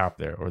 there's a cop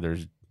there, or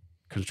there's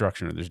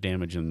construction, or there's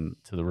damage to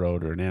the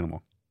road, or an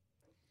animal.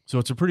 So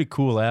it's a pretty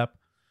cool app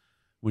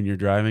when you're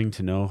driving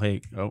to know,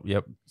 hey, oh,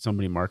 yep,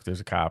 somebody marked there's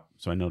a cop,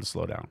 so I know to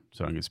slow down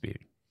so I don't get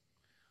speeding.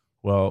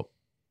 Well,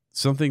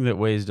 something that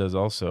Waze does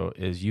also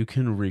is you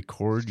can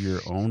record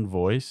your own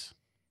voice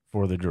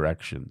for the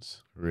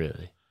directions,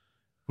 Really?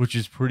 which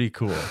is pretty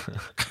cool.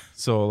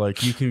 So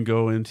like you can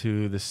go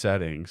into the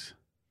settings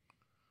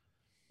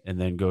and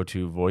then go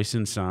to voice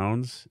and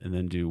sounds, and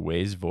then do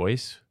Waze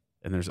voice.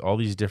 And there's all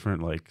these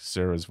different, like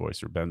Sarah's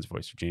voice, or Ben's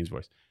voice, or James'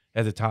 voice.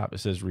 At the top, it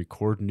says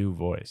record new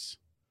voice.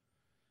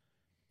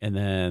 And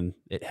then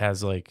it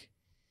has like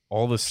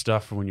all the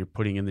stuff when you're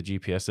putting in the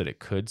GPS that it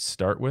could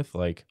start with,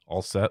 like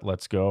all set,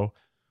 let's go,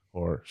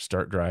 or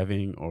start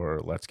driving,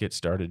 or let's get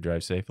started,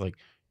 drive safe. Like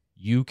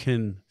you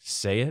can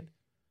say it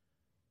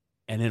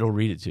and it'll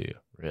read it to you,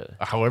 Really?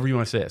 however you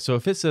want to say it. So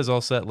if it says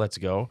all set, let's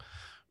go,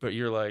 but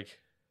you're like,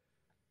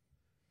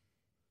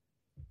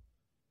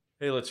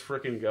 hey, let's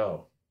frickin'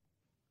 go,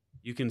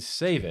 you can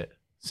save it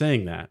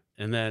saying that,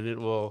 and then it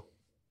will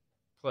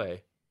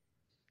play.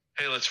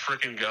 Hey, let's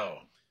frickin' go.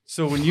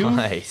 So when you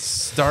Nice.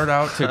 start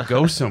out to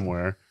go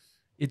somewhere,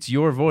 it's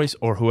your voice,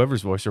 or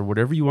whoever's voice, or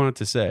whatever you want it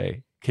to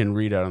say, can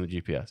read out on the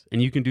GPS.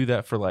 And you can do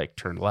that for like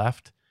turn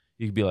left.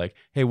 You can be like,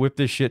 hey, whip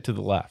this shit to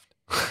the left.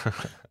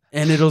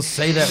 And it'll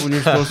say that when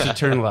you're supposed to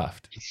turn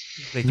left.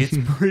 Like, it's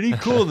pretty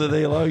cool that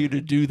they allow you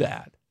to do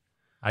that.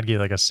 I'd get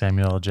like a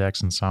Samuel L.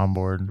 Jackson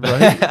soundboard.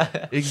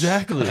 Right?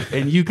 Exactly.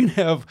 And you can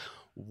have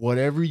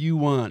whatever you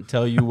want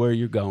tell you where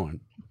you're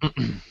going.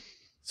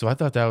 So I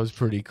thought that was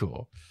pretty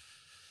cool.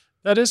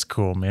 That is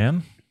cool,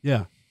 man.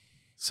 Yeah.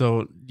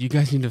 So you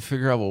guys need to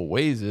figure out what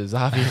Waze is,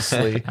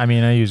 obviously. I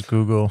mean, I use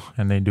Google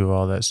and they do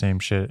all that same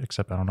shit,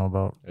 except I don't know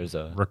about There's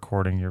a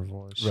recording your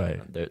voice.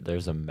 Right.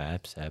 there's a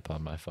Maps app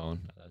on my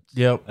phone. That's,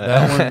 Yep.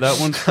 That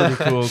one's pretty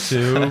cool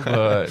too.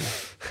 But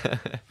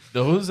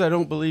those I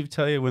don't believe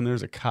tell you when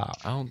there's a cop.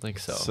 I don't think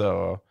so.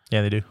 So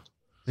Yeah, they do.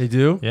 they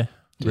do? Yeah.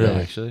 Yeah,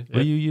 Really? actually. What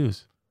do you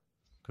use?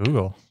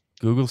 Google.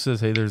 Google says,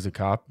 hey, there's a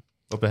cop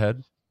up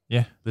ahead.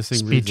 Yeah. This thing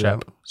Speed reads trap.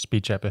 out.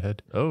 Speed trap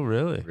ahead. Oh,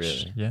 really?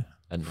 Really? Yeah.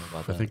 I didn't know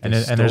about I that. think And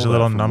they and there's a stole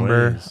little that from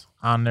number Waze.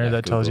 on there Yeah,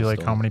 that tells you Google like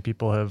how stole it. many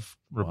people have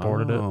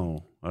reported it.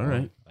 Wow. All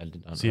right. I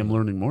did not See, know I'm that.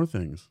 learning more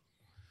things.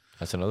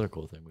 That's another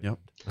cool thing. Yep.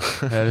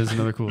 That is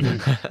another cool thing.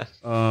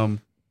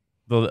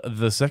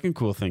 The second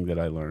cool thing that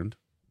I learned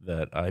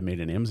that I made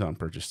an Amazon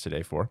purchase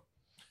today for.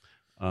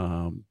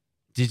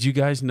 Did you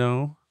guys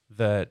know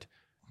that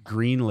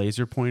green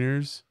laser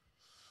pointers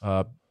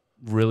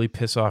really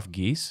piss off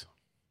geese?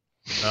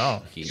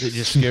 No. It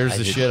just scares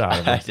the shit out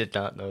of them. I did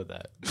not know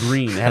that.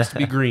 Green. It has to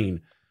be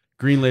green.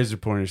 Green laser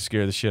pointers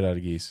scare the shit out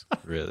of geese.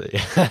 Really?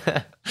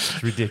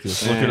 It's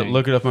ridiculous. Dang.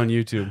 Look it up on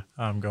YouTube.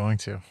 I'm going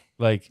to.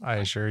 Like, I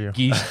assure you.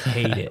 geese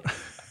hate it.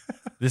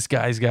 This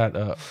guy's got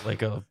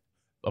like a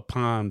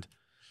pond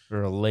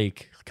or a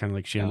lake, kind of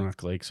like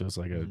Shamrock Lake, so it's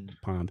like a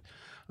pond,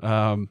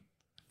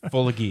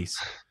 full of geese.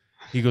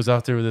 He goes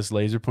out there with this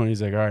laser pointer.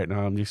 He's like, all right,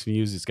 now I'm just gonna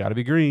use it. It's got to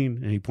be green,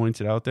 and he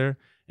points it out there.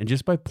 And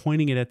just by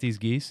pointing it at these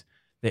geese,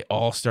 they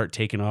all start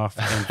taking off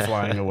and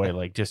flying away,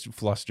 like just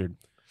flustered.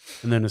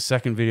 And then the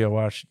second video I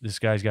watched, this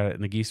guy's got it,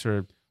 and the geese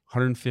are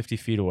 150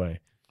 feet away,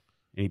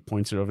 and he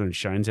points it over and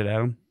shines it at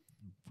them,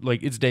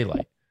 like it's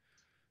daylight.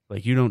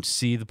 Like you don't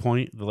see the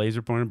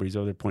laser pointer, but he's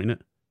over there pointing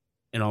it.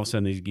 And all of a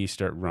sudden, these geese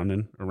start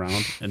running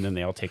around, and then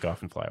they all take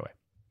off and fly away.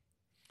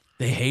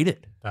 They hate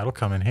it. That'll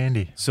come in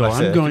handy. So I said,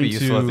 I'm that could going be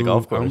useful at the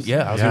golf course.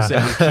 I was going to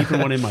say, I'm keeping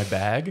one in my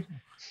bag.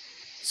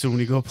 So when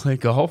you go play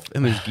golf,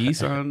 and there's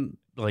geese on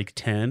like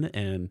 10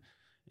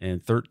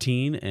 and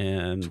 13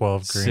 and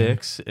 12 green.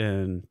 6,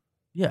 and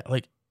yeah,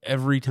 like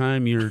every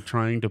time you're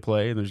trying to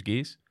play and there's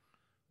geese,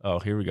 oh,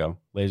 here we go.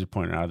 Laser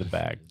pointer out of the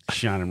bag.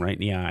 Shine them right in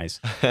the eyes.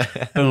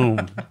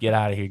 Boom. Get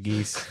out of here,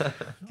 geese.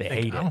 They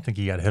hate I it. don't think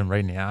you got him right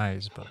in the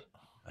eyes, but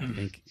I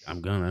think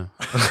I'm gonna.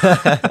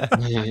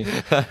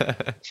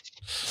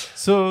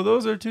 So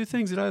those are two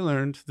things that I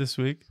learned this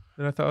week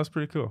that I thought was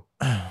pretty cool.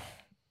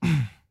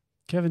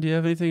 Kevin, do you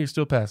have anything? You're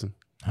still passing.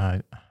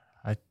 I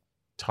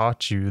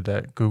taught you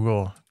that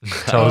Google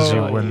tells you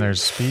Oh, when yeah.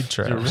 there's speed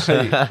traps.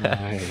 Right.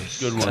 Nice.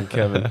 Good one,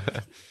 Kevin.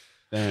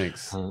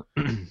 Thanks. Ooh,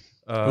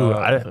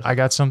 I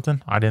got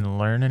something. I didn't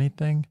learn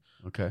anything,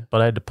 Okay.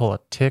 but I had to pull a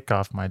tick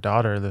off my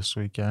daughter this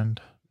weekend.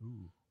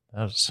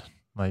 That was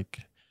like,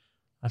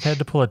 I've had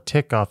to pull a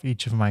tick off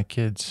each of my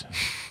kids.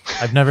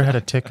 I've never had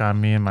a tick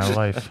on me in my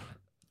life.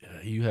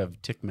 You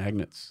have tick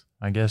magnets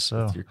I guess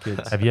so. with your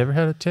kids. Have you ever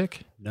had a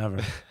tick? Never.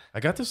 I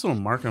got this little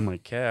mark on my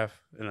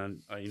calf,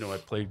 and I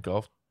played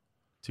golf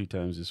 2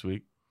 times this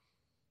week.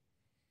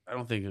 I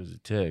don't think it was a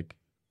tick.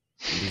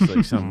 It was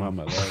like something on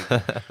my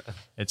leg.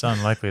 It's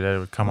unlikely that it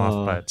would come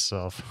off by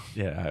itself.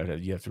 Yeah,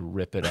 you have to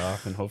rip it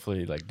off, and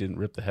hopefully, like, didn't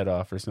rip the head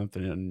off or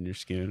something on your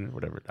skin or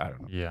whatever. I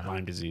don't know. Yeah.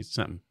 Lyme disease,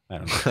 something. I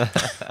don't know.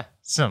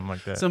 Something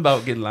like that. Something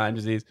about getting Lyme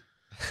disease.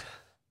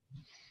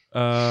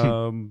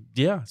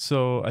 Yeah.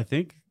 So I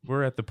think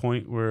we're at the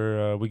point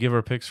where we give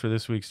our picks for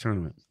this week's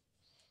tournament,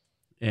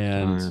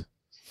 and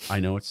I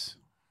know it's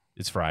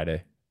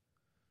Friday,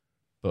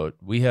 but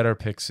we had our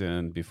picks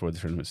in before the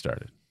tournament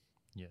started.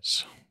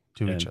 Yes.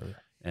 To each other.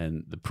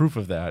 And the proof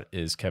of that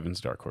is Kevin's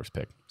dark horse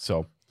pick.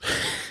 So,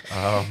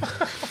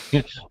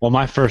 Well,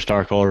 my first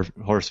dark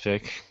horse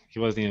pick, he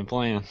wasn't even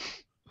playing.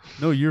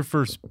 no, your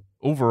first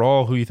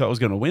overall who you thought was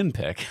going to win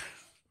pick.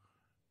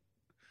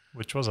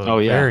 Which was a Oh,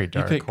 yeah. very You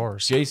dark picked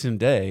horse. Jason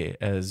Day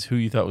as who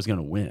you thought was going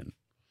to win.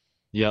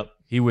 Yep.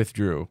 He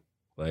withdrew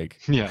like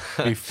Yeah.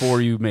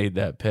 before you made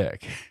that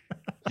pick.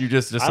 You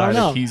just know.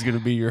 decided he's going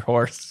to be your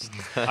horse.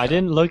 I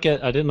didn't look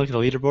at the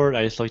leaderboard.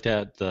 I just looked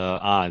at the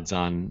odds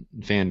on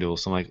FanDuel.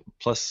 So I'm like,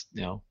 plus,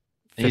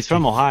 he's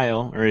from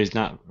Ohio, or he's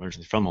not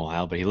originally from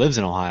Ohio, but he lives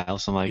in Ohio.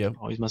 So I'm like, Yep.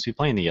 oh, he must be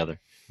playing together.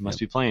 He must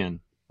be playing.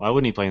 Why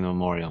wouldn't he play in the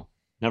Memorial?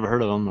 Never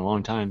heard of him in a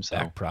long time. So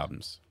Back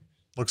problems.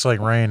 Looks like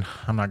rain.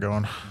 I'm not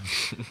going.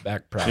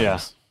 Back problems.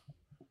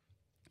 Yeah.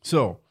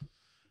 So,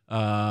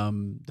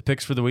 the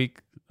picks for the week,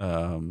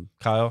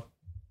 Kyle.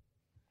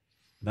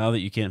 Now that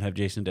you can't have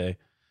Jason Day,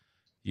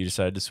 you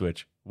decided to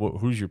switch.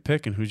 Who's your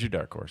pick and who's your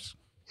dark horse?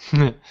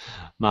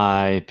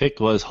 my pick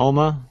was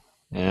Homa,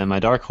 and my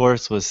dark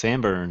horse was Sam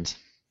Burns.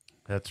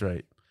 That's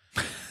right.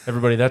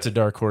 Everybody, that's a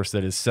dark horse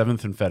that is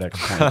 7th in FedEx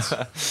points.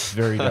 It's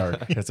very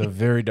dark. It's a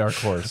very dark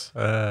horse.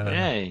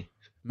 Hey,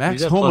 Max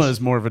he's at Homa plus-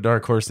 is more of a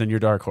dark horse than your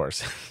dark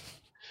horse.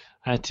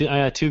 I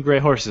had two gray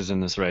horses in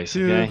this race.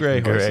 Two okay?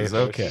 gray Gray horses.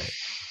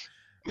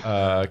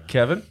 Okay.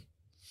 Kevin,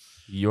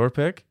 your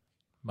pick?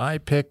 My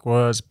pick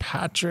was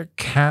Patrick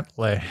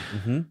Cantlay,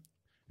 Mm-hmm.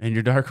 And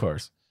your dark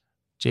horse?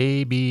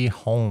 JB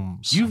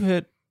Holmes. You've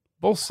hit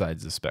both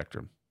sides of the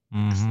spectrum.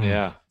 Mhm.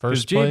 Yeah. Because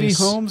First JB place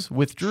Holmes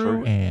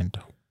withdrew. and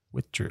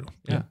withdrew.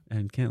 Yeah.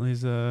 And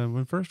Cantley's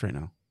went first right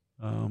now.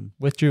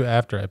 Withdrew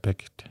after I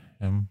picked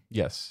him.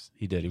 Yes,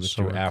 he did. He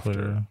So withdrew we're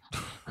after.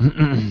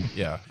 clear.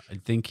 Yeah. I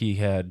think he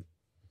had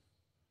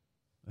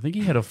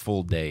a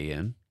full day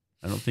in.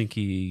 I don't think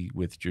he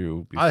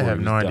withdrew before I have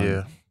he was no done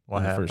idea what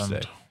on the happened. first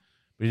day.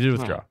 But he did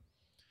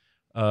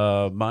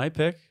withdraw. My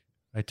pick,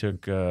 I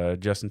took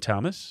Justin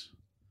Thomas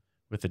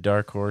with the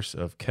dark horse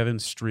of Kevin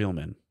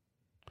Streelman.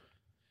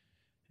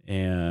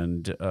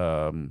 And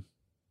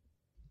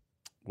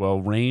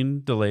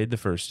rain delayed the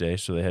first day,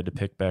 so they had to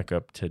pick back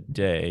up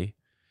today,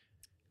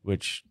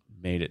 which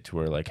made it to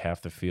where like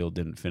half the field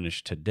didn't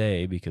finish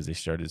today because they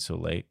started so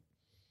late.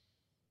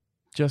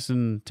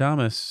 Justin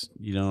Thomas,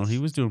 you know, he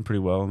was doing pretty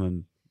well and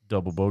then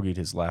double bogeyed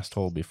his last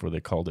hole before they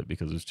called it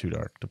because it was too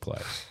dark to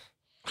play.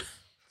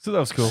 So that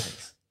was cool.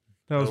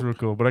 That was real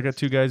cool. But I got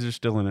 2 guys that are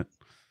still in it.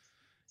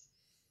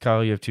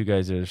 Kyle, you have 2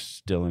 guys that are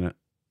still in it.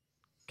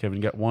 Kevin,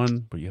 you got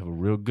 1, but you have a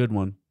real good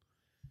one.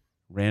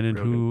 Brandon,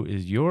 who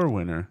is your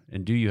winner,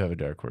 and do you have a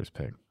dark horse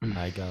pick?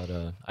 I got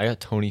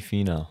Tony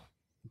Finau.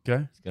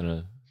 Okay.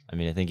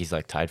 I think he's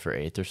like tied for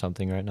 8th or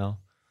something right now.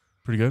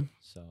 Pretty good.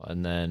 So,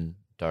 and then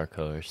dark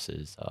horse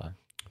is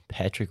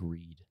Patrick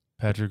Reed.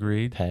 Patrick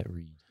Reed. Pat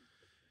Reed.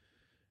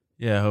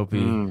 Yeah, I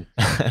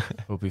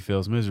hope he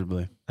fails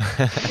miserably.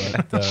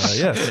 But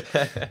yes,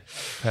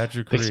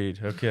 Patrick Reed.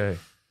 Okay.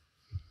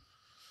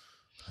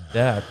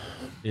 That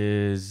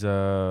is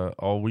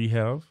all we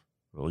have,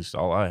 or at least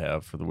all I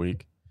have for the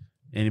week.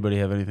 Anybody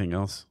have anything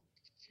else?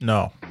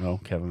 No. No,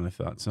 Kevin, I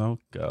thought so.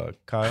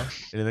 Kyle,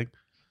 anything?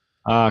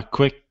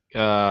 Quick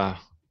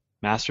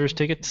Masters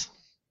tickets.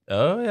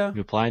 Oh, yeah.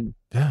 You applied?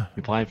 Yeah. You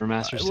applied for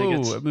Masters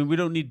tickets? I mean, we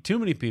don't need too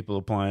many people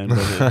applying,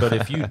 but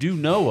if you do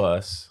know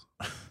us,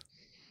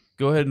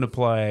 go ahead and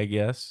apply, I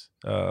guess.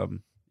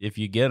 If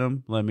you get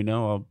them, let me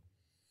know.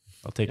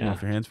 I'll take them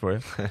off your hands for you.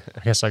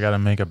 I guess I got to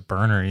make a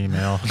burner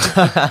email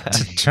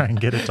to try and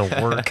get it to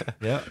work.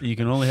 Yeah, you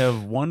can only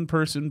have 1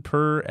 person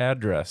per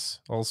address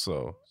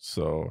also.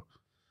 So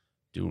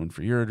do one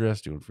for your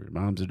address, do one for your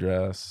mom's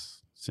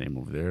address. Same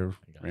over there.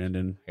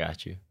 Brandon.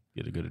 Got you.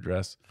 Get a good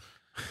address.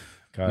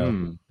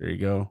 Kyle, there you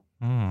go.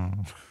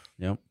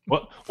 Yep.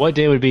 What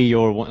day would be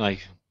your one?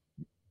 Like,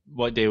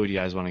 what day would you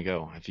guys want to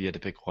go if you had to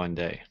pick one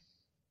day?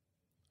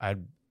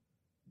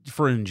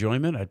 For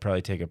enjoyment, I'd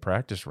probably take a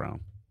practice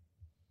round.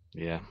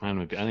 Yeah, I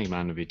think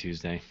mine would be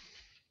Tuesday.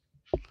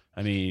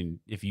 I mean,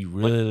 if you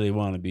really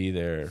want to be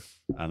there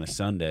on a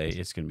Sunday,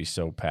 it's going to be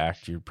so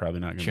packed. You're probably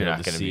not going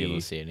to be able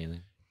to see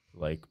anything.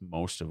 Like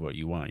most of what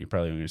you want. You're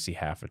probably going to see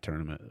half a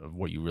tournament of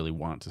what you really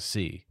want to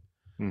see.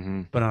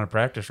 Mm-hmm. But on a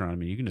practice round, I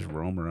mean, you can just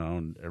roam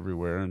around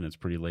everywhere, and it's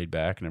pretty laid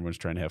back, and everyone's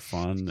trying to have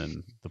fun,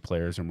 and the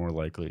players are more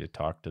likely to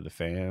talk to the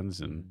fans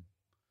and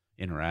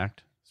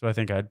interact. So I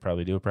think I'd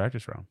probably do a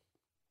practice round.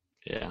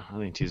 Yeah, I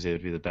think Tuesday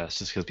would be the best,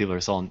 just because people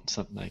are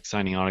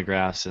signing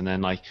autographs, and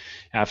then like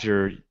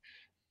after,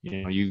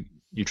 you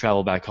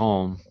travel back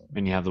home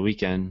and you have the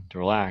weekend to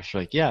relax.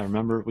 You're like, yeah,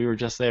 remember we were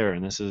just there,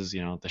 and this is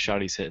the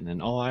shot he's hitting,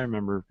 and I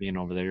remember being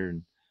over there,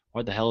 and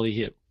why the hell did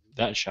he hit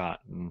that shot,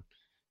 and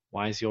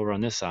why is he over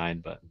on this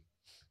side? But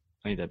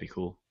I think that'd be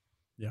cool.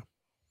 Yeah.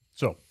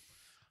 So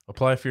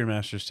apply for your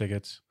Masters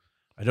tickets.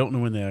 I don't know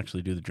when they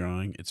actually do the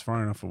drawing. It's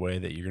far enough away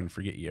that you're going to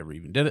forget you ever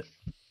even did it.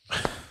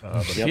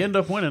 But if you end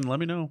up winning, let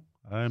me know.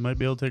 I might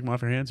be able to take them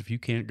off your hands if you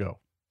can't go.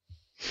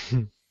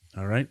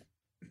 All right.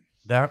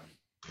 That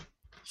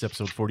is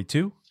episode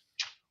 42,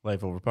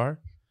 Life Over Par.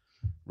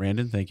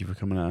 Brandon, thank you for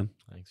coming on.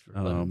 Thanks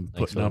for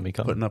letting me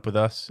come. Putting up with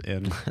us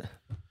and,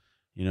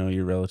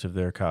 your relative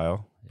there,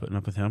 Kyle, putting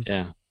up with him.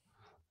 Yeah.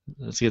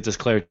 Let's get this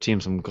Claire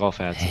team some golf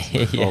hats.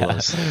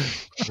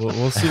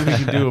 We'll see what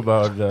we can do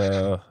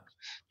about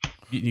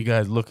getting you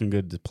guys looking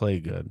good to play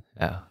good.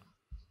 Yeah.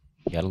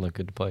 You got to look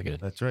good to play good.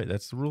 That's right.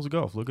 That's the rules of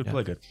golf. Look good,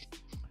 play good.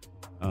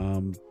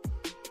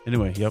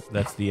 Anyway,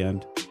 that's the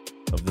end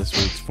of this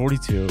week's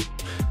 42.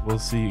 We'll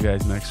see you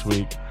guys next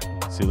week.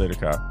 See you later,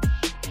 Kyle.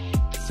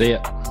 See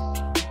ya.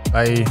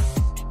 Bye.